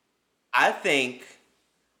 I think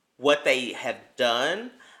what they have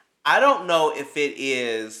done, I don't know if it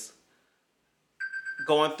is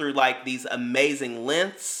going through like these amazing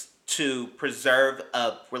lengths to preserve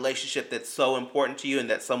a relationship that's so important to you and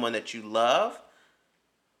that's someone that you love,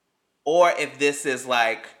 or if this is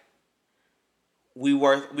like we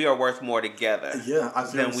are worth more together. Yeah, I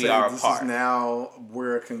was than gonna we say, are this apart. is now,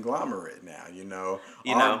 we're a conglomerate now.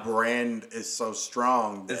 Our brand is so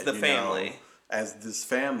strong that it's the family, as this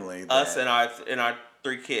family, us and our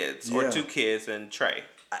 3 kids or 2 kids and Trey.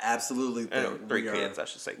 I absolutely think 3 kids. I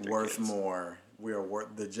should say 3 worth kids. more. We are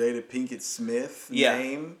worth the Jada Pinkett Smith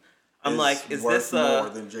name. I'm like, is worth this more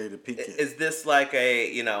than Jada Pinkett? Is this like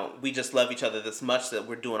a, you know, we just love each other this much that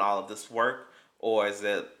we're doing all of this work, or is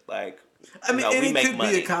it like, I mean, and we it make could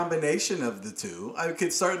money? be a combination of the two. It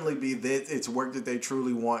could certainly be that it's work that they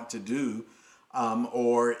truly want to do,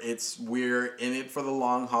 or it's we're in it for the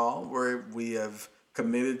long haul, where we have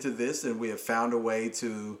committed to this and we have found a way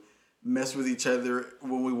to mess with each other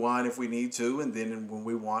when we want, if we need to, and then when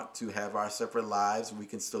we want to have our separate lives, we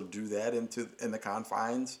can still do that in the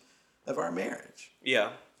confines of our marriage. Yeah,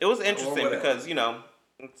 it was interesting because, you know,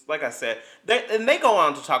 like I said, they go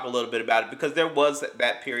on to talk a little bit about it because there was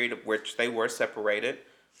that period of which they were separated,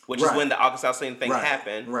 which is when the August Alsina thing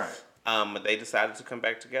happened. Right. But they decided to come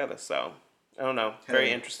back together. So I don't know.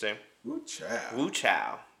 Very interesting. Woo chow. Woo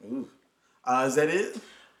chow. Ooh. Is that it?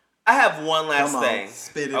 I have one last thing.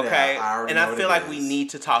 Spit it okay? out. And I feel like we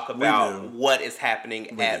need to talk about what is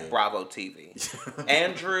happening at Bravo TV.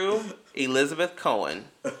 Andrew, Elizabeth Cohen,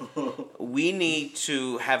 we need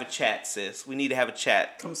to have a chat, sis. We need to have a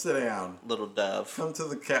chat. Come sit down. Little dove. Come to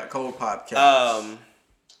the Cole podcast.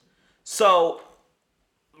 So,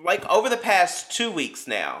 like, over the past 2 weeks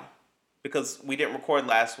now, because we didn't record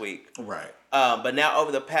last week. Right. But now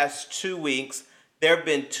over the past 2 weeks, there have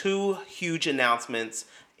been 2 huge announcements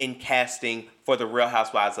in casting for The Real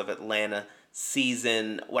Housewives of Atlanta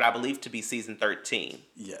season, what I believe to be season 13.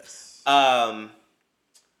 Yes.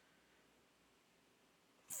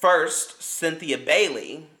 First, Cynthia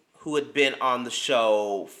Bailey, who had been on the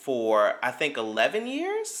show for, I think, 11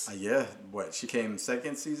 years? Yeah. What? She came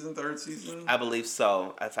second season, third season? I believe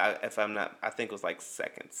so. If I'm not, I think it was like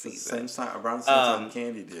second season. Same time, around the same time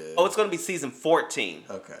Candy did. Oh, it's going to be season 14.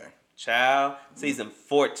 Okay. Child, season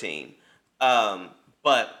 14.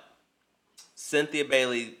 But Cynthia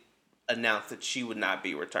Bailey announced that she would not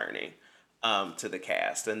be returning to the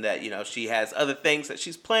cast, and that, you know, she has other things that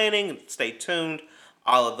she's planning. Stay tuned,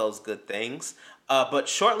 all of those good things. But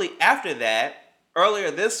shortly after that, earlier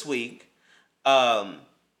this week, or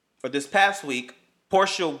this past week,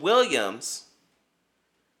 Portia Williams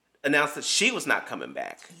announced that she was not coming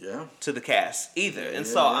back to the cast either. And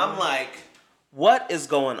so I'm like, what is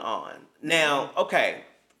going on? Now, okay,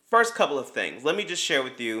 first couple of things. Let me just share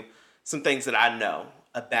with you some things that I know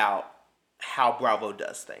about how Bravo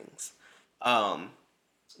does things.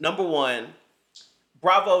 Number one,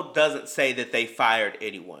 Bravo doesn't say that they fired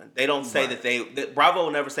anyone. They don't say that Bravo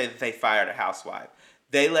will never say that they fired a housewife.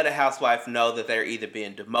 They let a housewife know that they're either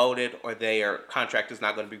being demoted or their contract is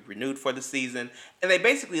not going to be renewed for the season. And they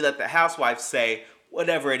basically let the housewife say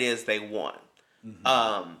whatever it is they want.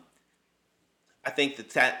 Mm-hmm. I think the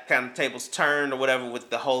kind of tables turned or whatever with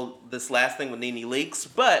this last thing with Nene Leakes.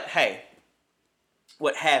 But hey,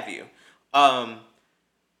 what have you. I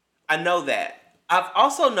know that. I've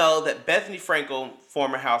also know that Bethany Frankel,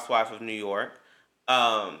 former housewife of New York,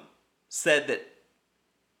 said that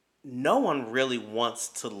no one really wants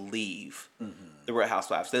to leave The Real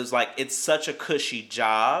Housewives. It was like it's such a cushy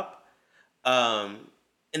job, and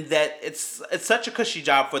that it's such a cushy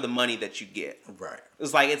job for the money that you get. Right.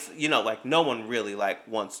 It's like it's like no one really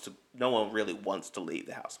wants to leave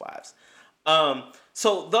the Housewives.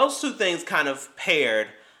 So those two things kind of paired.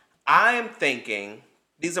 I am thinking,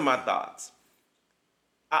 these are my thoughts.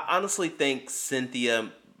 I honestly think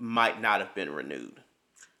Cynthia might not have been renewed.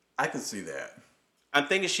 I could see that. I'm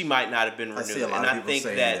thinking she might not have been renewed. I see a lot of people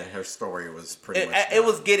saying that her story was pretty much it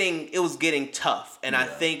was getting tough, and I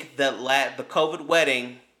think that the COVID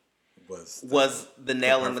wedding was the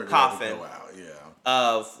nail in the coffin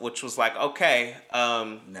of which was like, okay,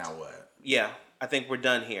 now what? Yeah, I think we're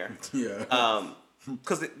done here. Yeah.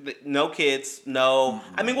 Because no kids, no.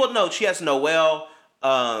 Mm-hmm. I mean, well, no, she has Noelle,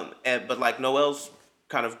 but like Noelle's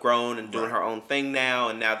kind of grown and doing her own thing now,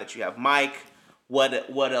 and now that you have Mike, what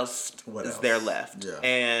else is there left? Yeah.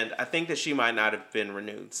 And I think that she might not have been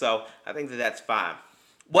renewed, so I think that that's fine.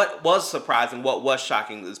 What was surprising, what was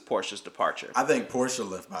shocking, is Portia's departure. I think Portia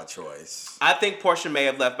left by choice. I think Portia may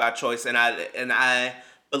have left by choice, and I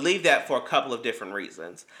believe that for a couple of different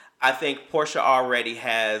reasons. I think Portia already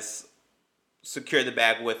has secured the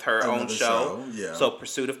bag with her own show. Yeah. So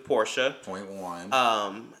Pursuit of Portia. Point one.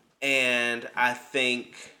 And I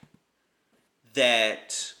think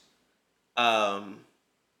that I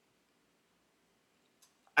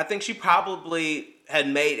think she probably had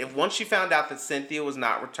made, once she found out that Cynthia was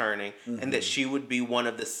not returning and that she would be one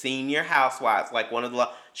of the senior housewives, like one of the,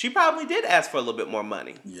 she probably did ask for a little bit more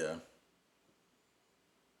money. Yeah.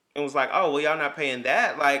 And was like, oh, well, y'all not paying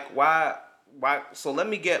that. Like, why? So let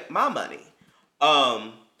me get my money.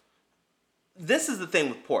 This is the thing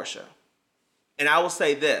with Portia. And I will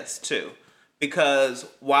say this too, because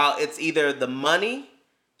while it's either the money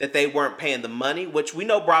that they weren't paying the money, which we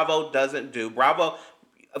know Bravo doesn't do. Bravo,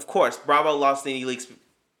 of course, Bravo lost NeNe Leakes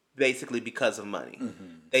basically because of money. Mm-hmm.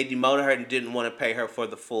 They demoted her and didn't want to pay her for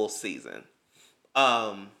the full season,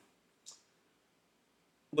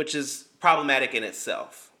 which is problematic in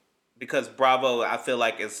itself because Bravo, I feel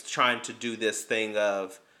like, is trying to do this thing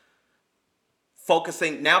of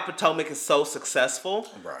focusing. Now Potomac is so successful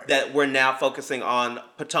that we're now focusing on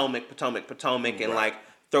Potomac, and like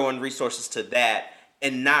throwing resources to that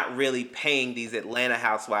and not really paying these Atlanta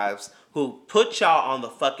housewives who put y'all on the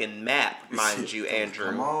fucking map, mind you,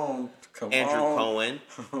 Andrew. Come Andrew on. Cohen.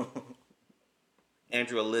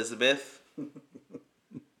 Andrew Elizabeth.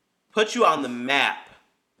 Put you on the map.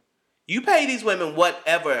 You pay these women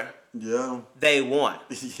whatever they want.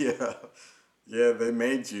 Yeah. Yeah, they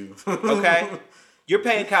made you. Okay? You're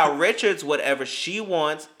paying Kyle Richards whatever she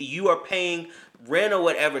wants. You are paying Renna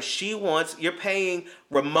whatever she wants. You're paying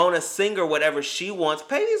Ramona Singer whatever she wants.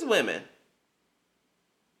 Pay these women.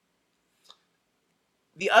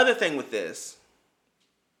 The other thing with this,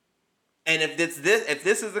 and if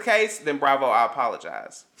this is the case, then bravo, I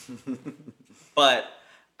apologize. But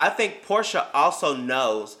I think Portia also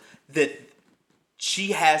knows that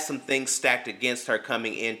she has some things stacked against her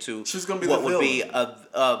coming into what would be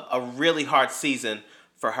a really hard season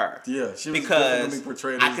for her. Yeah, she was because going to be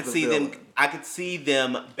portrayed as the villain. I could see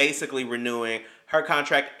them basically renewing her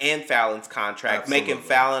contract and Fallon's contract, making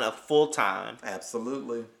Fallon a full-time.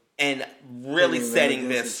 Absolutely. And really setting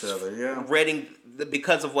this, yeah.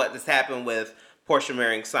 Because of what has happened with Portia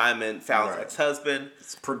marrying Simon, Fallon's ex-husband,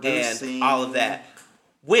 and all of that.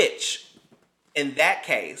 Which, in that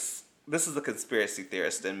case, this is a conspiracy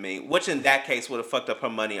theorist in me, which in that case would have fucked up her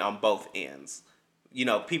money on both ends. You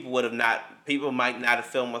know, people might not have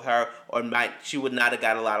filmed with her, or she would not have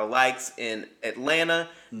got a lot of likes in Atlanta.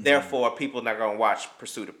 Mm-hmm. Therefore, people are not going to watch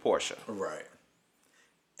Pursuit of Portia. Right.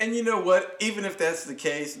 And you know what? Even if that's the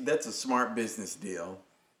case, that's a smart business deal.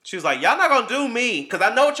 She was like, y'all not going to do me, because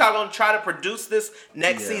I know what y'all going to try to produce this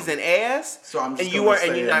next season as, so I'm just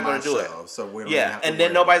and you're not going to do it. So we don't have to and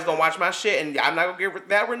then nobody's going to watch my shit, and I'm not going to get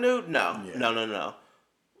that renewed? No. Yeah. No.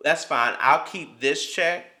 That's fine. I'll keep this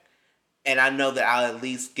check. And I know that I'll at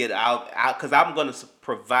least get out because I'm going to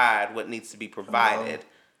provide what needs to be provided.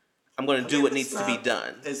 I'm going to do what needs to be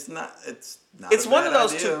done. It's not. It's one of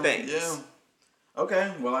those two things. Yeah.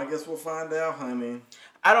 Okay. Well, I guess we'll find out, honey.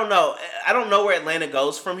 I don't know. I don't know where Atlanta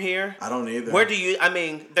goes from here. I don't either. Where do you? I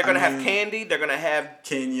mean, they're going to have Kandi. They're going to have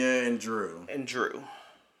Kenya and Drew.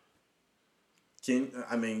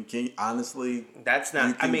 Honestly, that's not.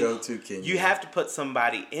 You can go to Kenya. You have to put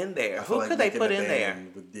somebody in there. Who could they put in there?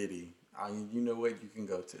 With Diddy. You know what you can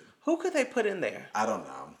go to. Who could they put in there? I don't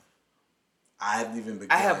know. I haven't even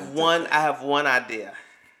begun. I have one idea.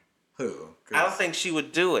 Who? I don't think she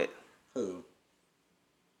would do it. Who?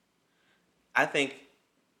 I think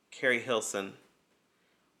Carrie Hilson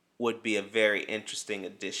would be a very interesting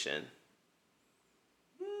addition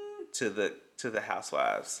to the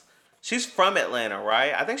Housewives. She's from Atlanta,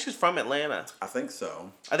 right? I think she's from Atlanta. I think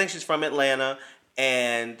so. I think she's from Atlanta,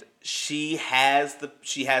 and she has the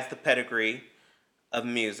pedigree of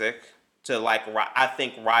music to like I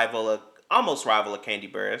think almost rival a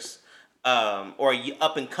Kandi Burruss, or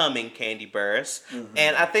up and coming Kandi Burruss. Mm-hmm.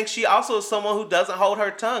 And I think she also is someone who doesn't hold her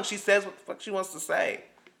tongue. She says what the fuck she wants to say.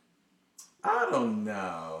 I don't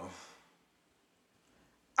know.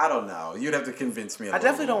 You'd have to convince me. I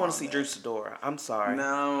definitely don't want to see Drew Sidora. I'm sorry.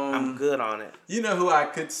 No. I'm good on it. You know who I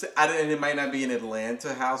could say, and it might not be an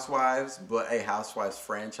Atlanta Housewives, but a Housewives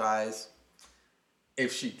franchise.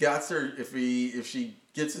 If she gets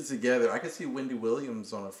it together, I could see Wendy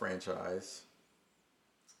Williams on a franchise.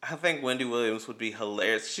 I think Wendy Williams would be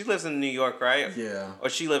hilarious. She lives in New York, right? Yeah. Or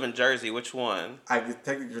she live in Jersey. Which one?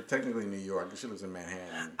 Technically New York. She lives in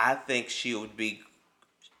Manhattan. I think she would be.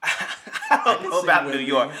 I don't know about New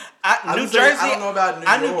York. New Jersey. I don't know about New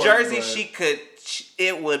York. New Jersey, she could.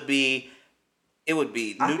 It would be.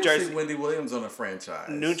 New Jersey. See Wendy Williams on a franchise.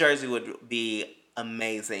 New Jersey would be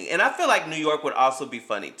amazing, and I feel like New York would also be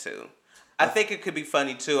funny too. I think it could be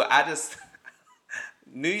funny too.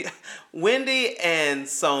 Wendy and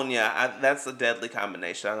Sonia. That's a deadly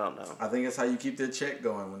combination. I don't know. I think it's how you keep that check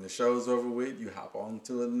going. When the show's over with, you hop on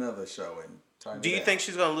to another show and turn. Do you think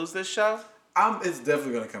she's gonna lose this show? It's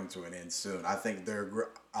definitely going to come to an end soon. I think they're.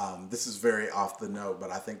 This is very off the note,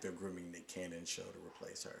 but I think they're grooming Nick Cannon's show to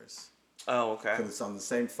replace hers. Oh, okay. Because it's on the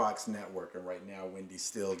same Fox network, and right now Wendy's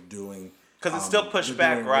still doing. Because it's still pushed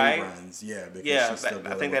back, right? Reruns. Yeah, because yeah. She's still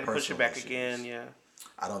I think they'd push it back issues. again. Yeah.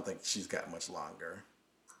 I don't think she's got much longer.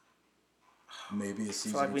 Maybe a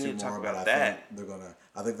season like or two more, but I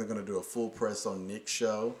think they're gonna do a full press on Nick's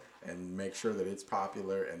show and make sure that it's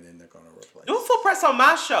popular, and then they're gonna replace. Do a full press on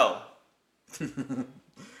my show.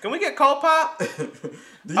 Can we get Cold Pop? Do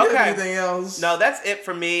you have anything else? No, that's it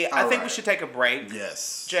for me. I think right. we should take a break.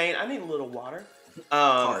 Yes. Jane, I need a little water.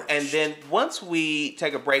 And then once we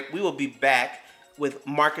take a break, we will be back with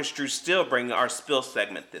Marcus Drew Steele bringing our spill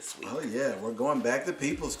segment this week. Oh yeah, we're going back to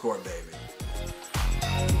People's Court, baby.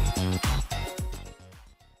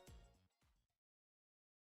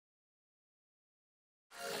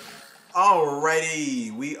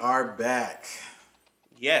 Alrighty, we are back.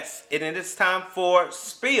 Yes, and it is time for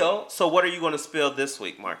spill. So what are you going to spill this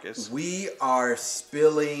week, Marcus? We are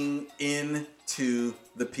spilling into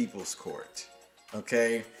the People's Court.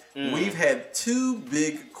 Okay? We've had 2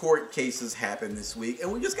 big court cases happen this week,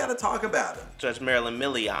 and we just got to talk about them. Judge Marilyn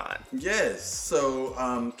Milian. Yes.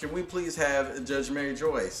 So, can we please have Judge Mary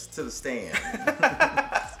Joyce to the stand?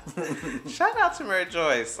 Shout out to Mary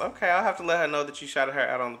Joyce. Okay, I'll have to let her know that you shouted her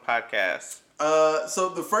out on the podcast. So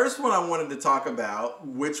the first one I wanted to talk about,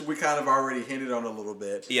 which we kind of already hinted on a little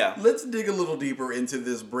bit. Yeah. Let's dig a little deeper into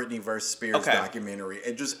this Britney vs. Spears documentary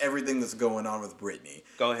and just everything that's going on with Britney.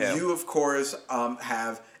 Go ahead. You, of course,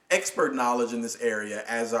 have expert knowledge in this area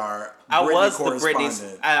as our Britney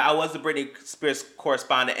correspondent. I was the Britney Spears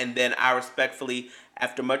correspondent, and then I respectfully,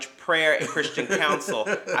 after much prayer and Christian counsel,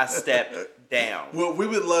 I stepped down. Well, we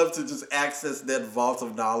would love to just access that vault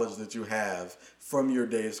of knowledge that you have from your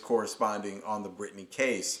days corresponding on the Britney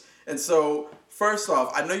case. And so, first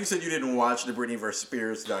off, I know you said you didn't watch the Britney vs.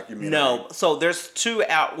 Spears documentary. No, so there's 2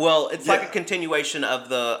 out. Well, it's like a continuation of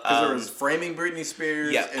the. Because there was Framing Britney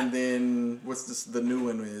Spears, yeah. And then what's this? The new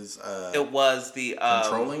one is. It was the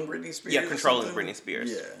Controlling Britney Spears. Yeah, Controlling Britney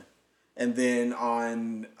Spears. Yeah, and then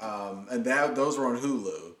on those were on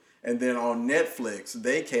Hulu, and then on Netflix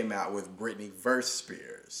they came out with Britney vs.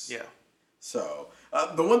 Spears. Yeah. So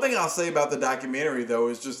the one thing I'll say about the documentary though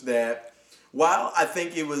is just that. While I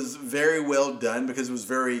think it was very well done because it was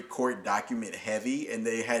very court document heavy and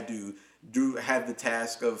they had to have the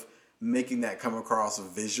task of making that come across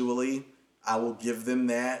visually, I will give them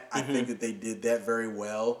that. Mm-hmm. I think that they did that very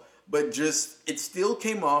well. But just, it still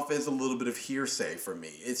came off as a little bit of hearsay for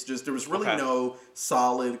me. It's just, there was really no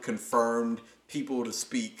solid, confirmed people to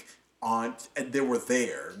speak on, and they were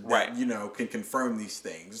there that, can confirm these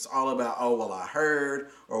things. It's all about, I heard,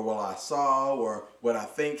 or I saw, or what I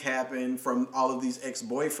think happened from all of these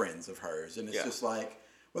ex-boyfriends of hers. And it's just like,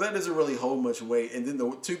 well, that doesn't really hold much weight. And then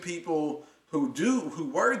the 2 people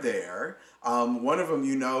who were there, one of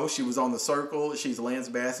them, she was on The Circle. She's Lance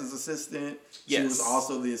Bass's assistant. Yes. She was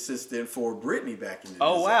also the assistant for Britney back in the day.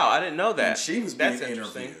 Oh, wow. I didn't know that. And she was being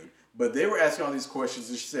interviewed. But they were asking all these questions,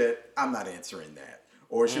 and she said, I'm not answering that.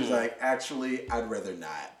 Or she was like, actually, I'd rather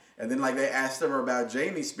not. And then they asked her about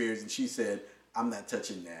Jamie Spears, and she said, I'm not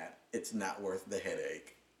touching that. It's not worth the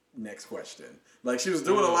headache. Next question. She was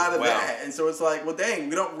doing a lot of that. And so it's like, well, dang,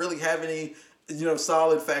 we don't really have any,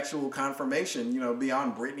 solid factual confirmation,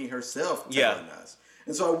 beyond Britney herself telling us.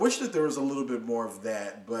 And so I wish that there was a little bit more of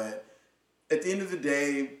that, but at the end of the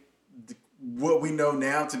day, what we know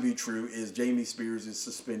now to be true is Jamie Spears is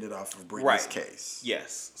suspended off of Britney's case.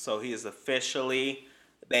 Yes. So he is officially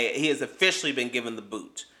been given the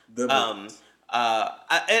boot.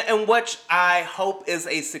 And which I hope is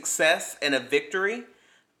a success and a victory.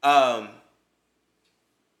 Like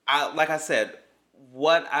I said,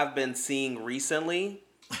 what I've been seeing recently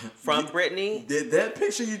from Britney. That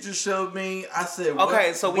picture you just showed me, I said,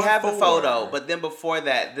 okay, so we have the photo, but then before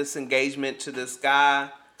that, this engagement to this guy,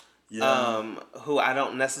 who I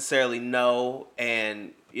don't necessarily know,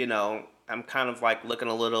 and I'm kind of like looking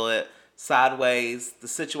a little bit sideways. The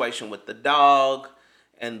situation with the dog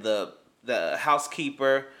and the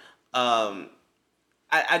housekeeper.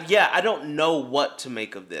 I don't know what to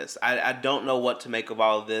make of this. I don't know what to make of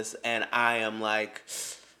all of this, and I am like,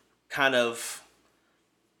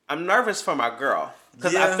 I'm nervous for my girl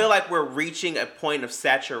because I feel like we're reaching a point of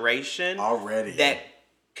saturation already that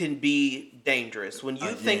can be dangerous. When you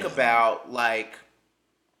think about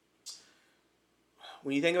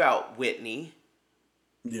Whitney,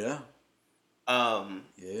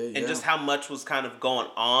 and just how much was kind of going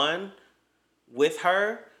on with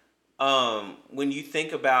her. When you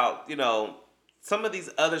think about, some of these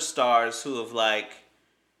other stars who have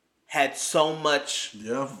had so much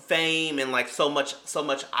fame and so much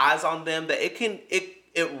eyes on them that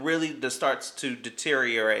it really just starts to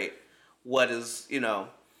deteriorate what is,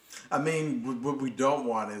 I mean, what we don't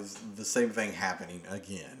want is the same thing happening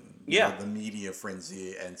again. The media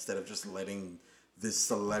frenzy, instead of just letting this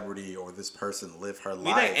celebrity or this person live her life.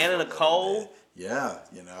 You think Anna Nicole? Yeah,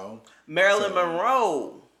 Marilyn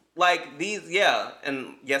Monroe. These,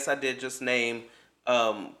 and yes, I did just name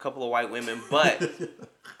a couple of white women, but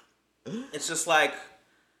it's just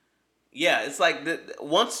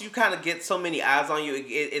once you kind of get so many eyes on you,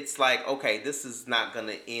 it's like, okay, this is not going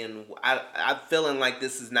to end. I'm feeling like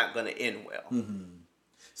this is not going to end well. Mm-hmm.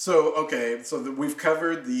 So, we've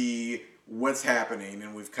covered the what's happening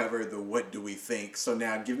and we've covered the what do we think. So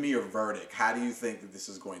now give me your verdict. How do you think that this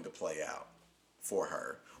is going to play out for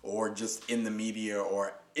her? Or just in the media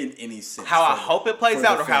or in any sense? How I hope it plays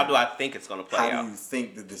out, or how do I think it's going to play out? How do you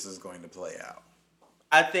think that this is going to play out?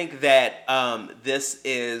 I think that this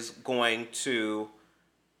is going to...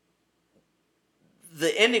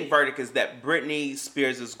 The ending verdict is that Britney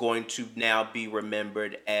Spears is going to now be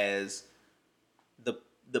remembered as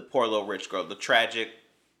the poor little rich girl, the tragic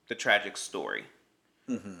story.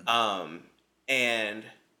 Mm-hmm. And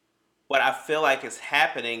what I feel like is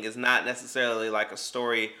happening is not necessarily like a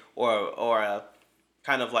story or a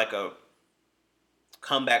kind of like a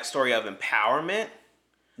comeback story of empowerment.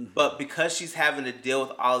 Mm-hmm. But because she's having to deal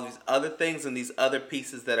with all of these other things and these other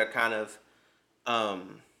pieces that are kind of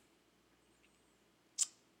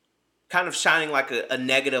shining like a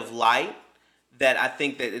negative light, that I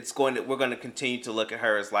think that we're going to continue to look at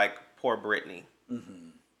her as like poor Britney. Mm-hmm.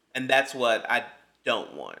 And that's what I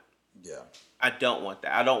don't want. Yeah. I don't want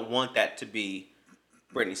that. I don't want that to be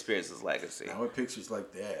Britney Spears' legacy. Now with pictures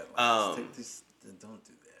like that, take this, don't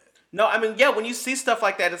do that. No, I mean, when you see stuff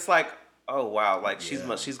like that, it's like, oh wow,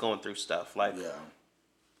 she's going through stuff.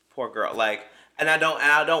 Poor girl. And I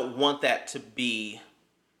don't want that to be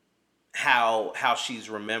how she's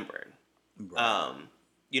remembered. Right.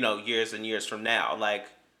 Years and years from now.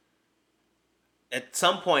 At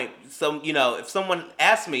some point, if someone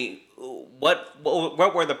asked me what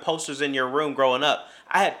were the posters in your room growing up,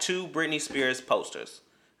 I had 2 Britney Spears posters.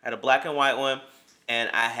 I had a black and white one, and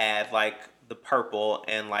I had the purple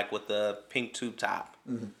and with the pink tube top.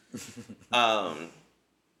 Mm-hmm.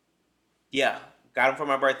 Got them for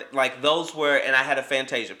my birthday. Those were, and I had a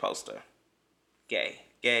Fantasia poster. Gay.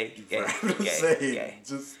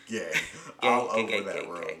 Just gay. All over that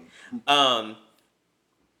room.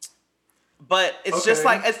 But it's just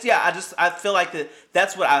I feel like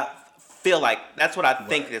that's what I feel like. That's what I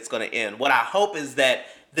think it's going to end. What I hope is that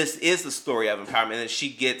this is the story of empowerment, and that she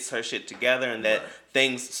gets her shit together, and that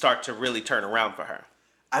things start to really turn around for her.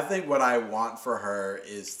 I think what I want for her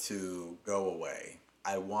is to go away.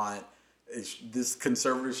 I want this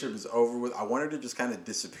conservatorship is over with. I want her to just kind of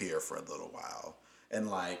disappear for a little while and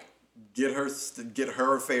get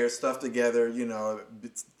her affairs stuff together.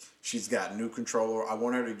 She's got new control. I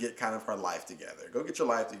want her to get kind of her life together. Go get your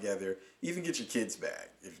life together. Even get your kids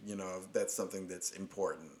back if that's something that's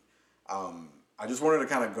important. I just want her to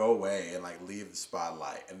kind of go away and leave the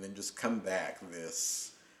spotlight, and then just come back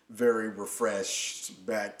this very refreshed,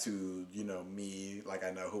 back to me,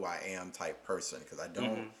 I know who I am type person, because I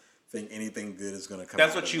don't think anything good is going to come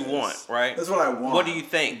That's out what of you this. want, right? That's what I want. What do you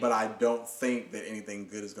think? But I don't think that anything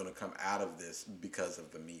good is going to come out of this because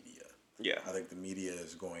of the media. Yeah. I think the media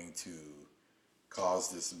is going to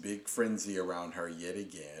cause this big frenzy around her yet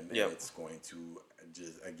again, and it's going to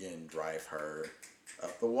just again drive her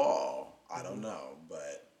up the wall. I don't know,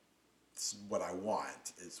 but it's what I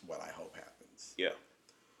want is what I hope happens. Yeah.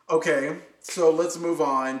 Okay, so let's move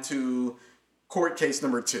on to court case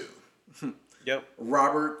number 2. Yep.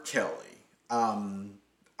 Robert Kelly. I'm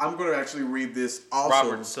going to actually read this also.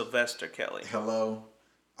 Robert Sylvester Kelly. Hello.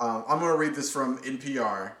 I'm going to read this from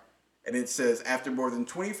NPR. And it says, after more than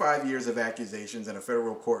 25 years of accusations in a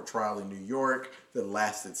federal court trial in New York that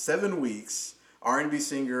lasted 7 weeks, R&B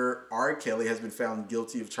singer R. Kelly has been found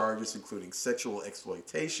guilty of charges including sexual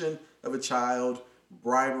exploitation of a child,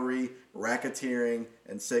 bribery, racketeering,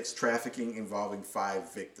 and sex trafficking involving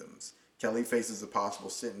 5 victims. Kelly faces a possible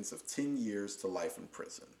sentence of 10 years to life in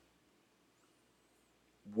prison.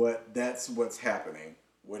 That's what's happening.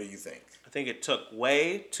 What do you think? I think it took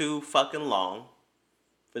way too fucking long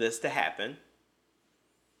for this to happen.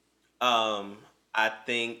 I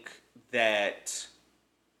think that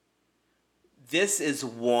this is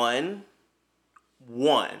one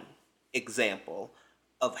example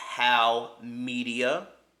of how media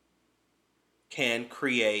can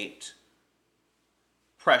create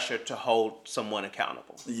pressure to hold someone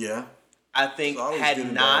accountable. Yeah. I think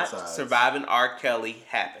had not Surviving R. Kelly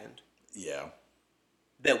happened,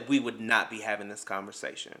 that we would not be having this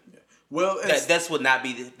conversation. Yeah. Well, that would not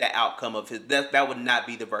be the outcome of his. That would not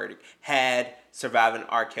be the verdict had Surviving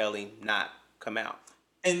R. Kelly not come out.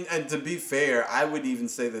 And to be fair, I would even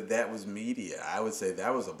say that was media. I would say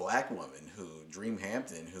that was a black woman Dream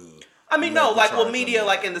Hampton, who. I mean, no, media,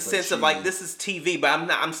 in the sense of this is TV, but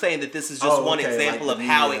I'm saying that this is just one example of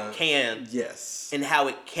how it can. Yes. And how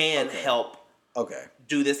it can help. Okay.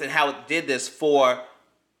 Do this and how it did this for.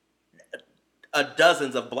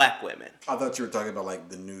 Dozens of black women. I thought you were talking about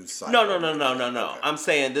the news side. No. Okay. I'm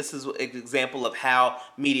saying this is an example of how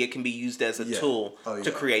media can be used as a tool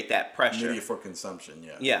to create that pressure. Media for consumption,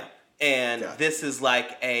 Yeah. And this is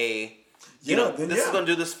like a, is going to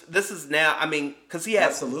do this. This is now, because he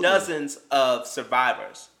has dozens of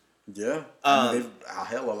survivors. Yeah.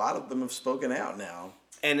 Hell, a lot of them have spoken out now.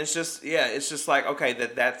 And it's just, like, okay,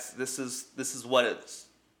 this is what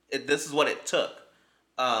it took.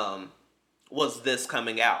 Was this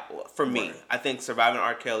coming out for me? Right. I think Surviving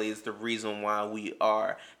R. Kelly is the reason why we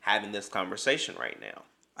are having this conversation right now.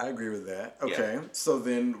 I agree with that. Okay, so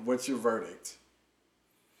then what's your verdict?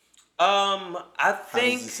 I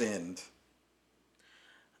think. How does this end?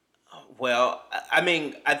 Well, I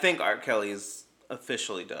think R. Kelly is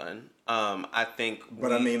officially done. I think.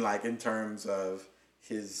 But in terms of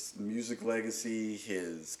his music legacy,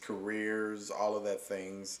 his careers, all of that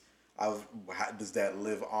things, does that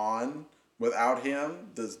live on? Without him,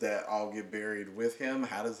 does that all get buried with him?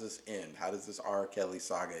 How does this end? How does this R. Kelly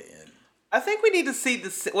saga end? I think we need to see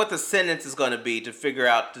what the sentence is going to be to figure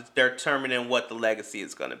out, to determine what the legacy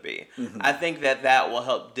is going to be. Mm-hmm. I think that will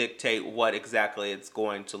help dictate what exactly it's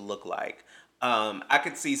going to look like. I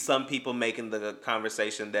could see some people making the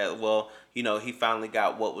conversation that, he finally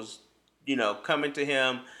got what was, coming to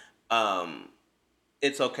him.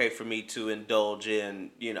 It's okay for me to indulge in,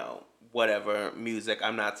 whatever music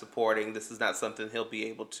I'm not supporting. This is not something he'll be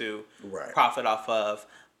able to profit off of.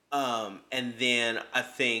 And then I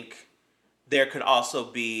think there could also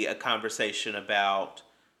be a conversation about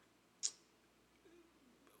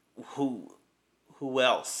who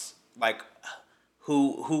else,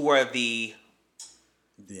 who were the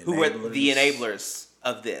enablers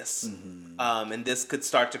of this. Mm-hmm. And this could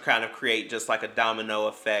start to kind of create just like a domino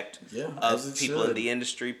effect of people in the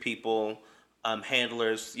industry, people,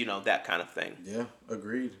 handlers, that kind of thing. Yeah,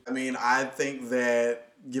 agreed. I think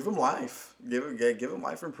that give him life. Give him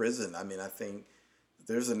life in prison. I think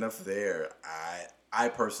there's enough there. I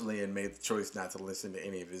personally had made the choice not to listen to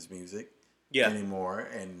any of his music anymore.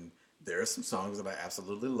 And there are some songs that I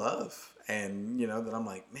absolutely love. And, that I'm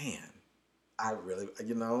like, man, I really,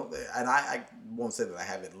 and I won't say that I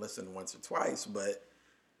haven't listened once or twice, but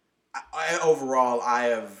overall,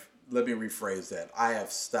 let me rephrase that. I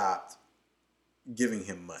have stopped giving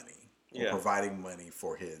him money or providing money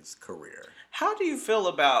for his career. How do you feel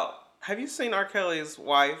about, have you seen R. Kelly's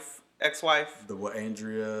ex-wife?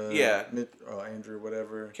 Andrea? Yeah. Andrea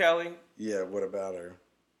whatever. Kelly? Yeah, what about her?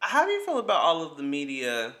 How do you feel about all of the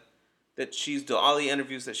media that she's doing, all the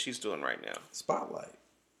interviews that she's doing right now? Spotlight.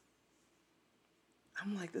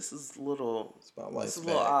 I'm like, this is a little Spotlight's a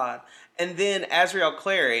little odd. And then Azriel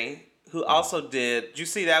Clary, who also did you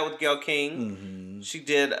see that with Gayle King? Mm-hmm. She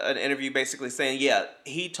did an interview basically saying,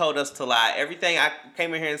 he told us to lie. Everything I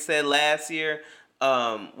came in here and said last year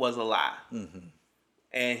was a lie. Mm-hmm.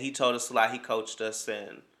 And he told us to lie. He coached us,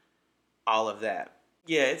 and all of that.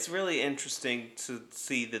 Yeah, it's really interesting to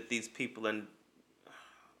see that these people are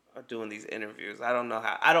doing these interviews. I don't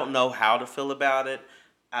know how to feel about it.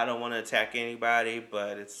 I don't want to attack anybody,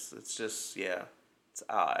 but it's just, yeah, it's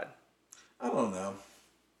odd. I don't know.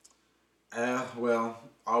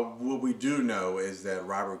 What we do know is that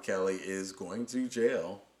Robert Kelly is going to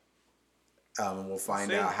jail. And we'll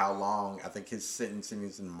find out how long. I think his sentencing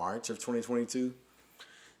is in March of 2022.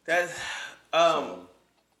 That's,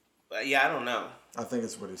 yeah, I don't know. I think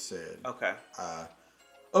it's what it said. Okay.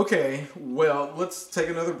 Okay, well, let's take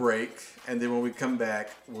another break, and then when we come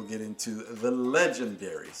back, we'll get into the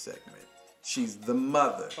legendary segment. She's the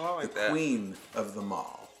mother, the queen of them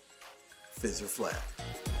all. Fizz or Flat.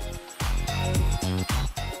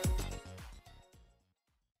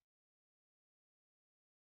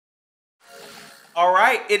 All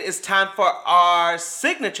right, it is time for our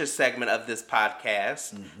signature segment of this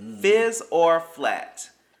podcast, Fizz or Flat.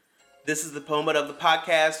 This is the moment of the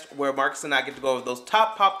podcast where Marcus and I get to go over those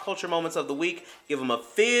top pop culture moments of the week, give them a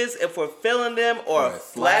fizz if we're feeling them, or a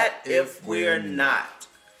flat if we're not.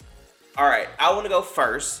 All right, I want to go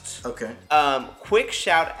first. Okay. Quick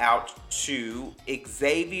shout out to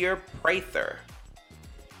Xavier Prather.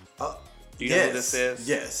 Do you know who this is?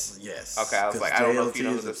 Yes. Okay, I was like, I don't know if you know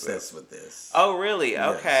who this is. Obsessed with this. Oh, really?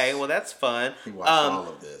 Yes. Okay, well, that's fun. He watched all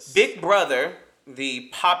of this. Big Brother, the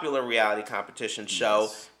popular reality competition show,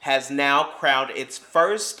 has now crowned its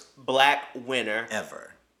first black winner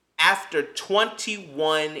ever after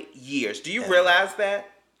 21 years. Do you realize that?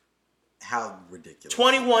 How ridiculous.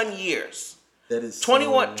 21 years. That is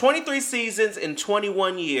 23 seasons in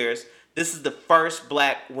 21 years. This is the first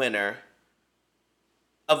black winner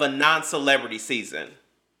of a non-celebrity season.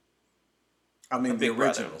 I mean, the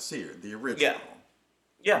original series. The original.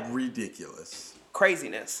 Yeah. Ridiculous.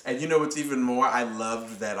 Craziness. And you know what's even more? I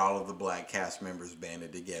loved that all of the black cast members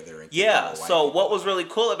banded together. And So what was really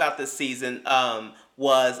cool about this season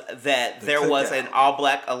was that there was an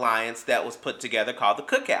all-black alliance that was put together called the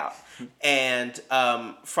Cookout. And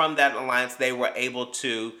from that alliance, they were able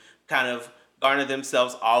to kind of garner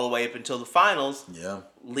themselves all the way up until the finals,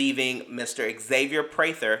 leaving Mr. Xavier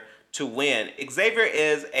Prather to win. Xavier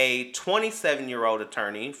is a 27-year-old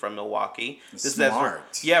attorney from Milwaukee.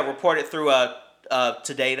 Smart. Reported through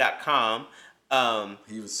Today.com.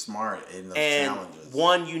 He was smart in those and challenges.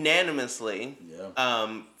 Won unanimously.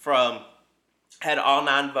 Had all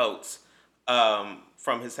 9 votes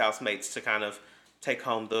from his housemates to kind of take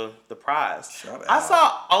home the prize. I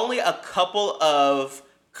saw only a couple of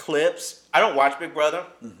clips. I don't watch Big Brother,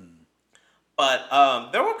 but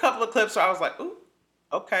there were a couple of clips where I was like, ooh,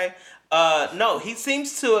 okay. No, he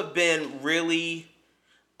seems to have been really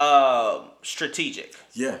strategic.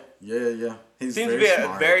 Yeah. He seems to be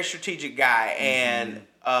a very strategic guy, and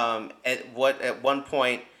at one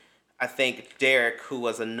point, I think Derek, who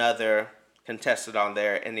was another contestant on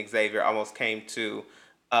there, and Xavier almost came to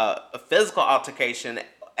a physical altercation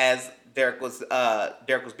as Derek was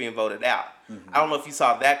being voted out. I don't know if you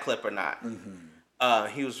saw that clip or not.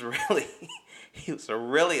 He was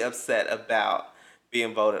really upset about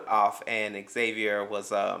being voted off, and Xavier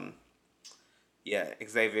was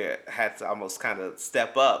Xavier had to almost kind of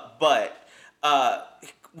step up, but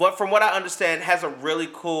from what I understand, has a really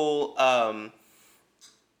cool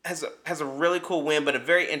has a really cool win, but a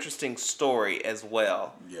very interesting story as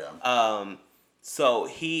well. So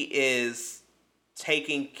he is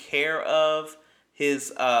taking care of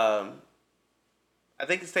his I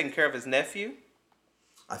think he's taking care of his nephew.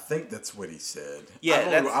 I think that's what he said.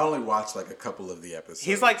 Yeah, I only watched like a couple of the episodes.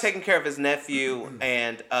 He's like taking care of his nephew,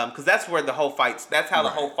 and because that's where the whole fight. That's how the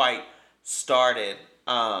whole fight started.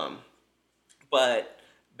 But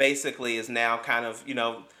basically, is now kind of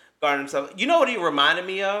guarding himself. You know what he reminded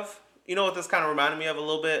me of? You know what this kind of reminded me of a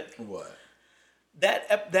little bit? What?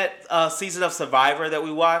 That season of Survivor that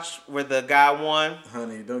we watched, where the guy won.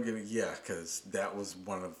 Honey, don't give me because that was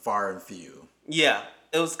one of far and few. Yeah.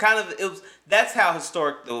 It was that's how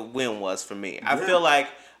historic the win was for me. I feel like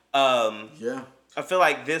I feel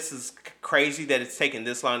like this is crazy that it's taken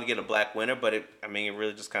this long to get a black winner, but it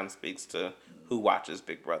really just kind of speaks to who watches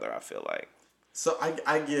Big Brother, I feel like. So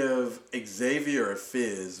I give Xavier a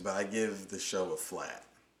fizz, but I give the show a flat.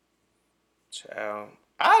 Child.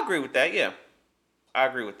 I agree with that, yeah. I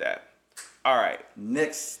agree with that. All right.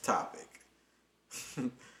 Next topic.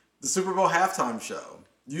 The Super Bowl halftime show.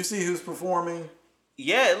 You see who's performing?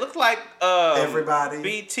 Yeah, it looked like everybody.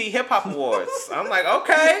 BET Hip Hop Awards. I'm like,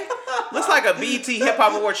 okay. Looks like a BET Hip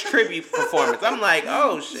Hop Awards tribute performance. I'm like,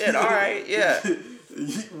 oh shit, all right, yeah.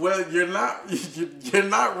 Well, you're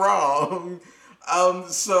not wrong.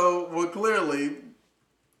 Clearly,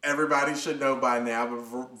 everybody should know by now, but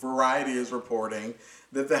Variety is reporting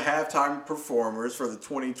that the halftime performers for the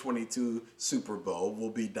 2022 Super Bowl will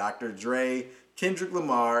be Dr. Dre, Kendrick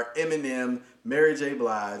Lamar, Eminem, Mary J.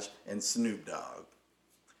 Blige, and Snoop Dogg.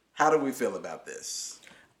 How do we feel about this?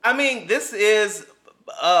 I mean, this is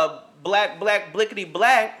black, blickety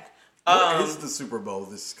black. What is the Super Bowl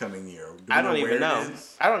this coming year? I don't even know.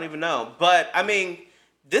 I don't even know. But I mean,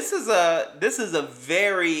 this is a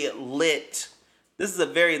very lit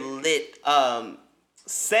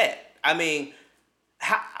set. I mean,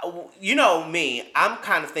 how, you know me, I'm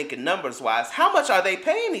kind of thinking numbers wise. How much are they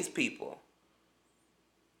paying these people?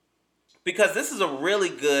 Because this is a really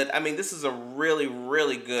good. I mean, this is a really,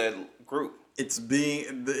 really good group. It's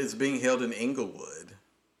being held in Inglewood,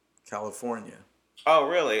 California. Oh,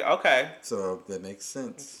 really? Okay. So that makes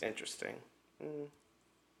sense. Interesting.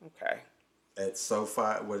 Okay. At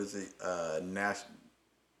SoFi, what is it?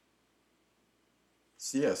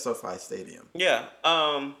 SoFi Stadium. Yeah.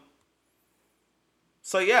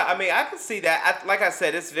 So yeah, I mean, I can see that. Like I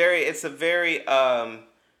said, it's a very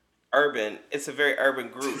urban. It's a very urban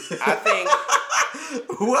group. I think.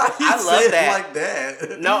 Why you I love say it that. like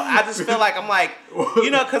that? No, I just feel like I'm like,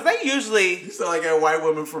 because they usually. You sound like a white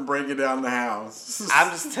woman from Breaking Down the House. I'm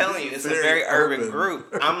just telling you, it's a very urban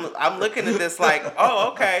group. I'm looking at this like,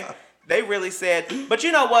 oh, okay. They really said, but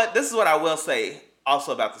you know what? This is what I will say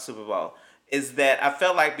also about the Super Bowl is that I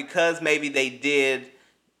felt like because maybe they did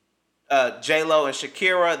J-Lo and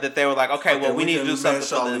Shakira that they were like, okay, well, we need to do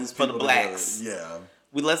something for the blacks. Together. Yeah.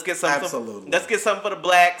 Let's get something. Absolutely. Let's get something for the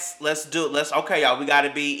blacks. Let's do it. Okay, y'all. We got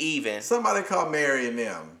to be even. Somebody call Mary and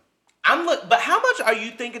them. But how much are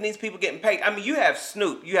you thinking these people getting paid? I mean, you have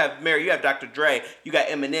Snoop, you have Mary, you have Dr. Dre, you got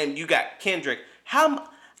Eminem, you got Kendrick.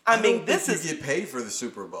 I mean, this is. You get paid for the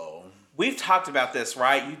Super Bowl. We've talked about this,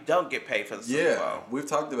 right? You don't get paid for the Super Bowl. Yeah, we've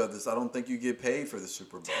talked about this. I don't think you get paid for the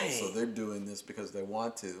Super Bowl. Dang. So they're doing this because they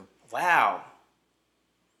want to. Wow.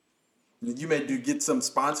 You may get some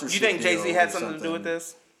sponsorship. You think Jay-Z had something to do with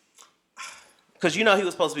this? Because he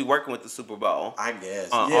was supposed to be working with the Super Bowl. I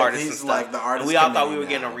guess. Artists he's and stuff. like the artist. And we all thought we were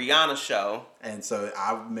getting a Rihanna show. And so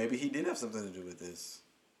maybe he did have something to do with this.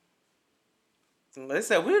 They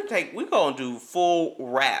said we're gonna do full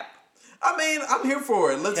rap. I mean, I'm here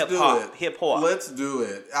for it. Let's do it. Hip hop. Let's do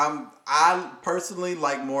it. I personally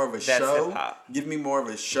like more of a show. Hip-hop. Give me more of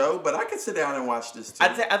a show, but I can sit down and watch this too.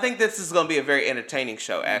 I think this is going to be a very entertaining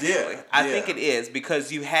show. Actually, Yeah, I think it is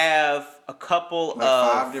because you have a couple of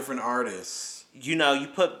 5 different artists. You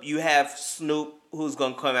have Snoop who's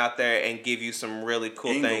going to come out there and give you some really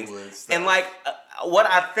cool Inglewood things, stuff. and what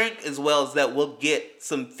I think as well is that we'll get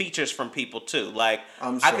some features from people too. Like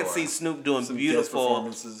I'm sure. I could see Snoop doing Some beautiful guest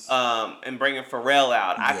performances. and bringing Pharrell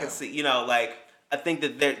out. I Yeah. can see I think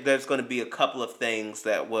that there's going to be a couple of things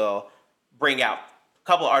that will bring out a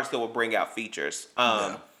couple of artists that will bring out features.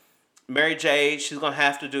 Mary J, she's going to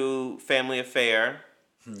have to do Family Affair.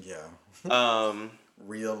 Yeah.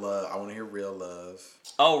 Real Love. I want to hear Real Love.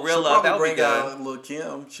 Oh, Real Love. That would be good. Out Lil'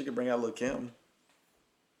 Kim. She could bring out Lil' Kim.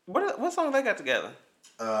 What song they got together?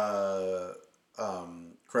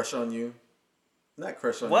 Crush on You. Not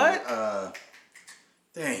Crush on You. What?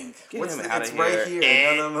 Dang. Get him it's out of right here.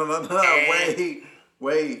 here. No.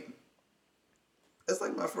 Wait. It's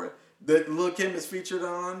like my friend that Lil' Kim is featured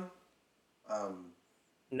on.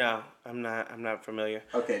 No, I'm not familiar.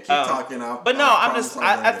 Okay, keep talking.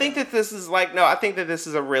 I think that this is I think that this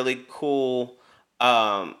is a really cool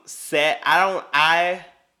set. I'm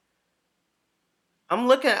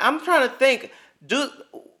trying to think.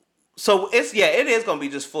 It is gonna be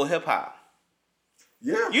just full hip hop.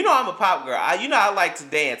 Yeah. I'm a pop girl. I like to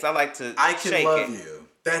dance. I like to I Can shake Love it. You.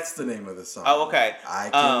 That's the name of the song. Oh, okay. I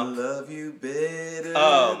can love you better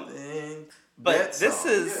than but that this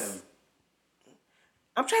song. is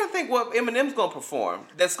I'm trying to think what Eminem's gonna perform.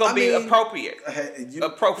 That's gonna be appropriate.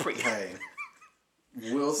 Appropriate. Hey,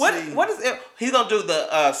 we'll see. What is it? He's gonna do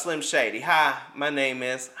the Slim Shady. Hi, my name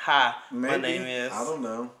is. Hi, Maybe. my name is. I don't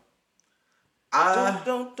know.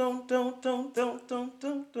 Don't.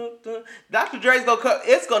 Dr. Dre's gonna come.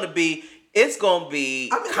 It's gonna be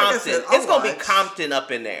Compton. Like I said, it's gonna watch. be Compton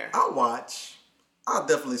up in there. I'll watch. I'll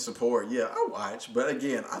definitely support. Yeah, I'll watch. But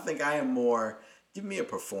again, I think I am more. Give me a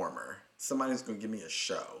performer. Somebody's gonna give me a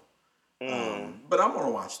show. But I'm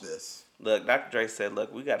gonna watch this. Look, Dr. Dre said,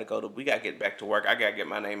 "Look, we gotta get back to work. I gotta get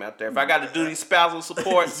my name out there. If I gotta do these spousal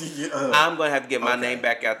supports, I'm gonna have to get my name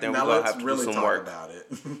back out there. And now we're gonna have to really do some talk work about it.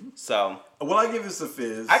 So, well, I give this a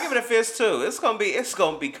fizz. I give it a fizz too. It's gonna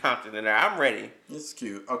be Compton in there. I'm ready. It's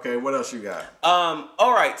cute. Okay, what else you got?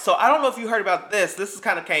 All right. So I don't know if you heard about this. This is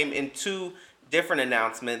kind of came in 2 different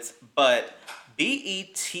announcements, but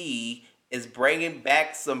BET is bringing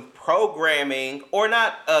back some programming, or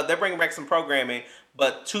not, they're bringing back some programming,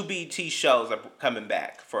 but 2 BET shows are coming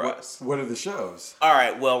back for us. What are the shows? All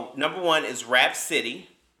right, well, number one is Rap City.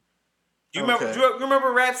 Do you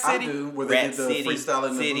remember Rap City? I do, where they Rap did the City, freestyle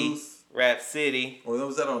in the City, booth. Rap City. Or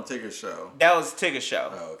was that on Tigger's show? That was Tigger's show.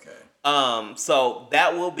 Oh, okay. So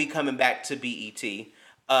that will be coming back to BET.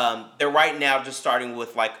 They're right now just starting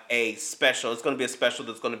with like a special. It's going to be a special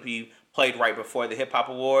that's going to be played right before the Hip Hop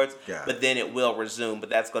Awards. But then it will resume. But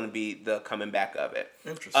that's going to be the coming back of it.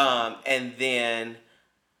 Interesting. And then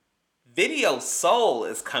Video Soul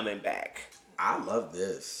is coming back. I love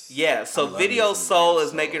this. Yeah, so Video Soul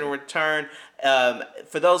is making a return.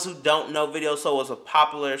 For those who don't know, Video Soul was a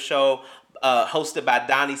popular show hosted by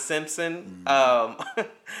Donnie Simpson.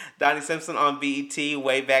 Donnie Simpson on BET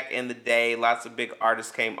way back in the day. Lots of big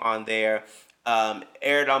artists came on there.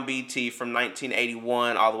 Aired on BET from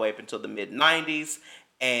 1981 all the way up until the mid-90s.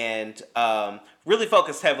 And really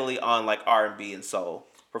focused heavily on like R&B and soul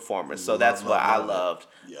performers. So that's what I loved.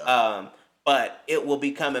 Yeah. But it will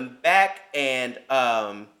be coming back, and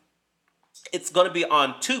it's going to be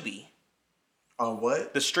on Tubi. On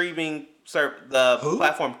what? The streaming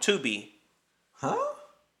platform Tubi. Huh?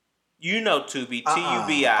 You know Tubi,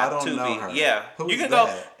 Tubi. I don't Tubi. know her. Yeah, Who's you can that?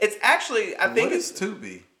 go. It's actually I think what it's is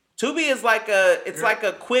Tubi. Tubi is like a like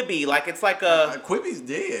a Quibi, like it's like a Quibi's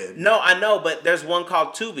dead. No, I know, but there's one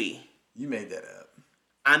called Tubi. You made that up.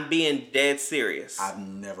 I'm being dead serious. I've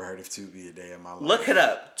never heard of Tubi a day in my life. Look it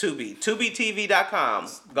up, Tubi. TubiTV.com.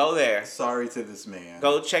 Go there. Sorry to this man.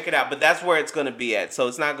 Go check it out. But that's where it's going to be at. So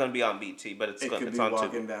it's not going to be on BT, but it's on Tubi. It could be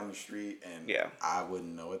walking down the street and I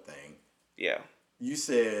wouldn't know a thing. Yeah. You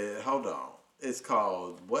said, hold on. It's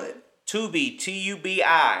called what? Tubi. Tubi.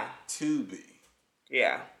 Tubi.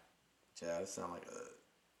 Yeah. Child, that sound like a...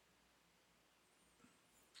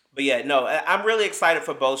 But yeah, no, I'm really excited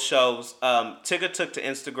for both shows. Tigger took to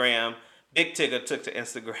Instagram. Big Tigger took to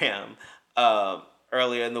Instagram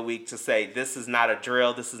earlier in the week to say, this is not a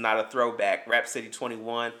drill. This is not a throwback. Rap City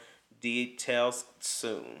 21, details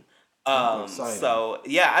soon. So,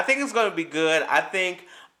 yeah, I think it's going to be good. I think,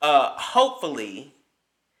 hopefully,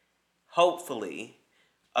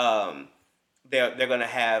 they're going to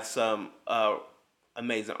have some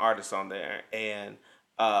amazing artists on there. And...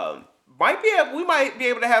 we might be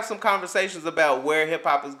able to have some conversations about where hip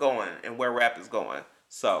hop is going and where rap is going.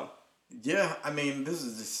 So, yeah, I mean, this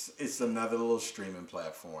is just—it's another little streaming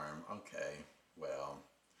platform. Okay, well,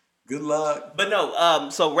 good luck. But no,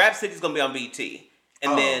 so Rap City is gonna be on BT,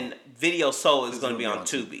 and then Video Soul is gonna be on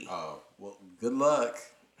Tubi. Oh, well, good luck.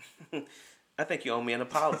 I think you owe me an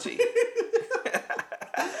apology.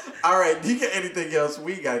 All right, do you get anything else?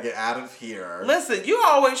 We gotta get out of here. Listen, you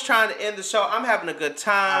always trying to end the show. I'm having a good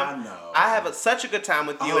time. I know. I have such a good time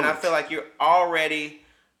with you, and I feel like you're already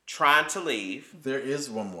trying to leave. There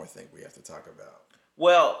is one more thing we have to talk about.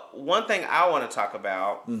 Well, one thing I want to talk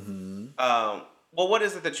about. Well, what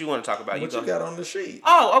is it that you want to talk about? What you got on the sheet?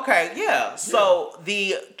 Oh, okay, yeah. So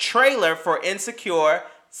the trailer for Insecure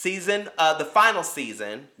season, the final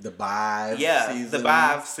season. The Bive season. The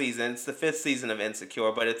Bive season. It's the 5th season of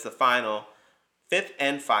Insecure, but it's the 5th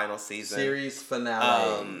and final season. Series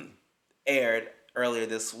finale. Aired earlier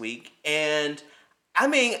this week. And, I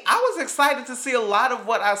mean, I was excited to see a lot of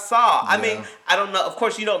what I saw. I mean, I don't know. Of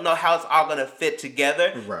course, you don't know how it's all going to fit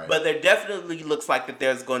together. Right. But there definitely looks like that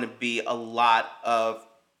there's going to be a lot of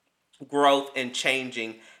growth and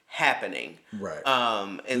changing happening. Right.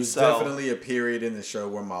 And There's so definitely a period in the show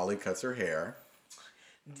where Molly cuts her hair.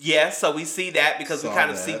 Yeah, so we see that because we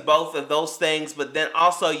kind of see both of those things, but then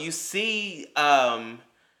also you see I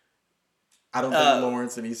don't think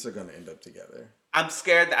Lawrence and Issa are going to end up together. I'm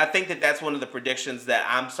scared. I think that's one of the predictions that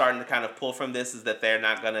I'm starting to kind of pull from this is that they're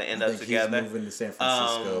not going to end up together. He's moving to San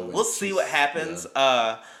Francisco. We'll see what happens.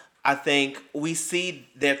 Yeah. I think we see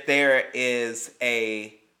that there is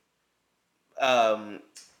a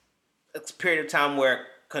period of time where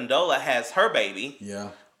Condola has her baby. Yeah.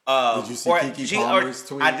 Did you see Keke Palmer's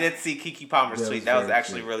tweet? I did see Keke Palmer's tweet. That was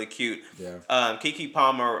actually really cute. Yeah. Keke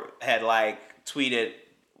Palmer had tweeted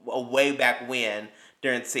way back when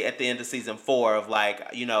at the end of season 4 of I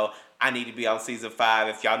need to be on season 5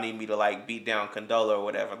 if y'all need me to beat down Condola or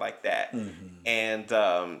whatever like that. Mm-hmm.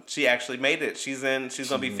 And she actually made it. She's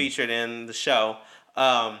gonna be featured in the show.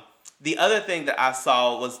 The other thing that I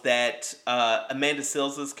saw was that Amanda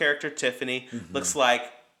Seales' character Tiffany looks like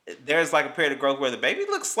there's a period of growth where the baby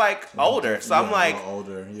looks older. So I'm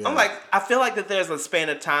older. Yeah. I'm I feel like that there's a span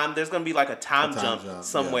of time. There's gonna be a time jump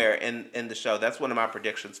somewhere in the show. That's one of my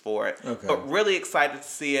predictions for it. Okay. But really excited to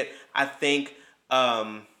see it. I think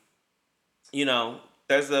there's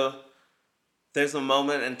there's a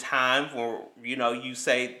moment in time where you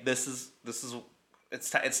say this is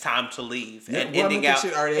it's time to leave, and ending out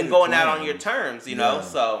and going out on your terms,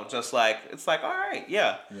 So just like it's like, all right,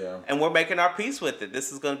 yeah, and we're making our peace with it.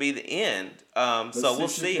 This is going to be the end. So we'll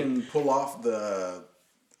see. She can pull off the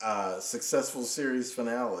successful series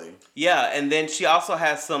finale. Yeah, and then she also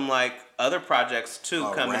has some like other projects too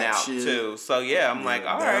coming out too. So yeah, I'm like,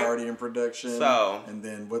 all right, they're already in production. So and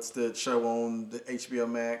then what's the show on the HBO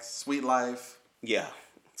Max? Sweet Life. Yeah,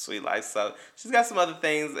 Sweet Life. So she's got some other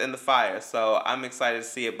things in the fire. So I'm excited to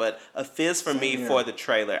see it. But a fizz for me for the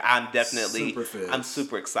trailer. I'm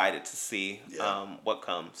super excited to see what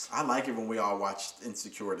comes. I like it when we all watch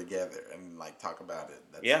Insecure together and like talk about it.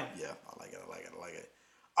 I like it.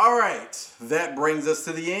 All right, that brings us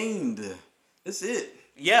to the end. That's it.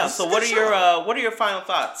 Yeah. So what are your final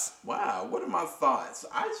thoughts? Wow, what are my thoughts?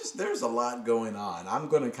 There's a lot going on. I'm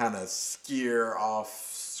gonna kind of steer off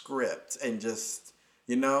script and just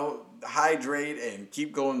hydrate and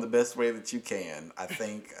keep going the best way that you can. I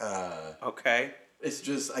think. Okay. It's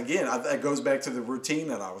just, again, it goes back to the routine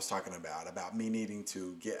that I was talking about me needing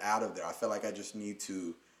to get out of there. I feel like I just need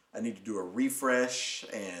to do a refresh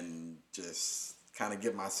and just kind of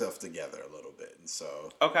get myself together a little bit. And so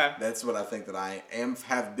that's what I think that I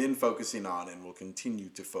have been focusing on and will continue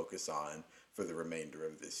to focus on for the remainder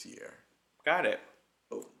of this year. Got it.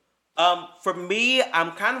 For me,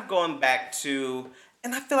 I'm kind of going back to,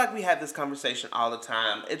 and I feel like we have this conversation all the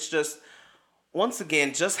time. It's just, once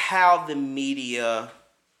again, just how the media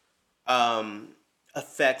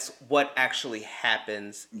affects what actually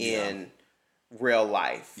happens in real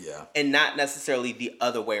life. Yeah. And not necessarily the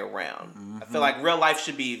other way around. Mm-hmm. I feel like real life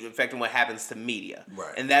should be affecting what happens to media.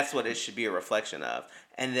 Right. And that's what it should be a reflection of.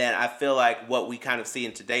 And then I feel like what we kind of see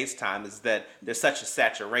in today's time is that there's such a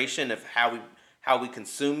saturation of how we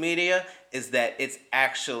consume media, is that it's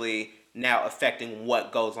actually now affecting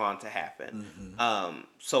what goes on to happen. Mm-hmm.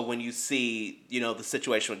 So when you see, the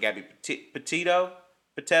situation with Gabby Petito,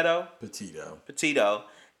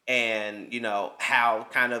 and how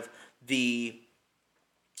kind of the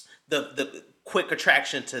quick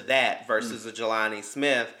attraction to that versus a Jelani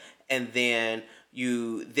Smith, and then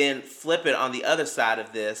you flip it on the other side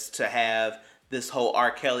of this to have this whole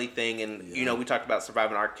R. Kelly thing, and we talked about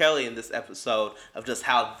Surviving R. Kelly in this episode of just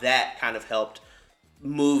how that kind of helped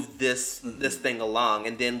move this thing along,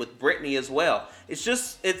 and then with Britney as well. It's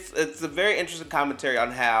just it's a very interesting commentary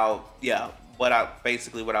on how what I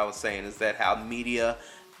was saying is that how media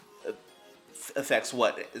affects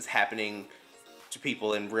what is happening to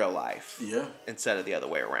people in real life, instead of the other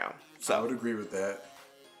way around. So I would agree with that.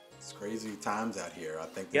 It's crazy times out here. I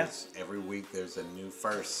think every week there's a new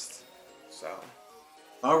first. So,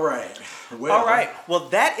 all right. Well,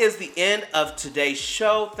 that is the end of today's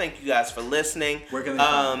show. Thank you guys for listening. Where can they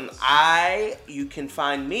find us? You can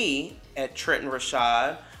find me at Trenton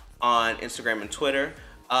Rashad on Instagram and Twitter.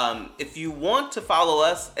 If you want to follow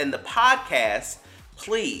us in the podcast,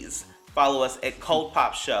 please follow us at Cold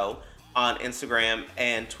Pop Show on Instagram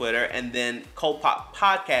and Twitter, and then Cold Pop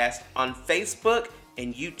Podcast on Facebook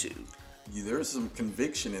and YouTube. There's some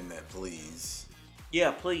conviction in that, please.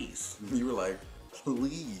 Yeah, please. You were like,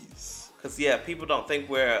 please. Because, people don't think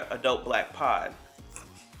we're a dope black pod.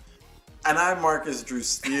 And I'm Marcus Drew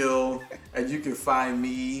Steele, and you can find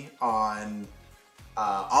me on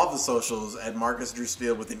all the socials at Marcus Drew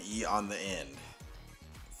Steele with an E on the end.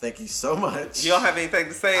 Thank you so much. You don't have anything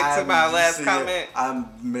to say to my last comment? I'm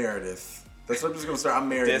Meredith. That's what I'm just going to start. I'm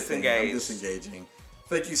Meredith. I'm disengaging.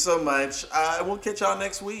 Thank you so much. We'll catch y'all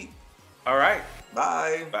next week. All right.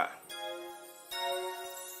 Bye. Bye.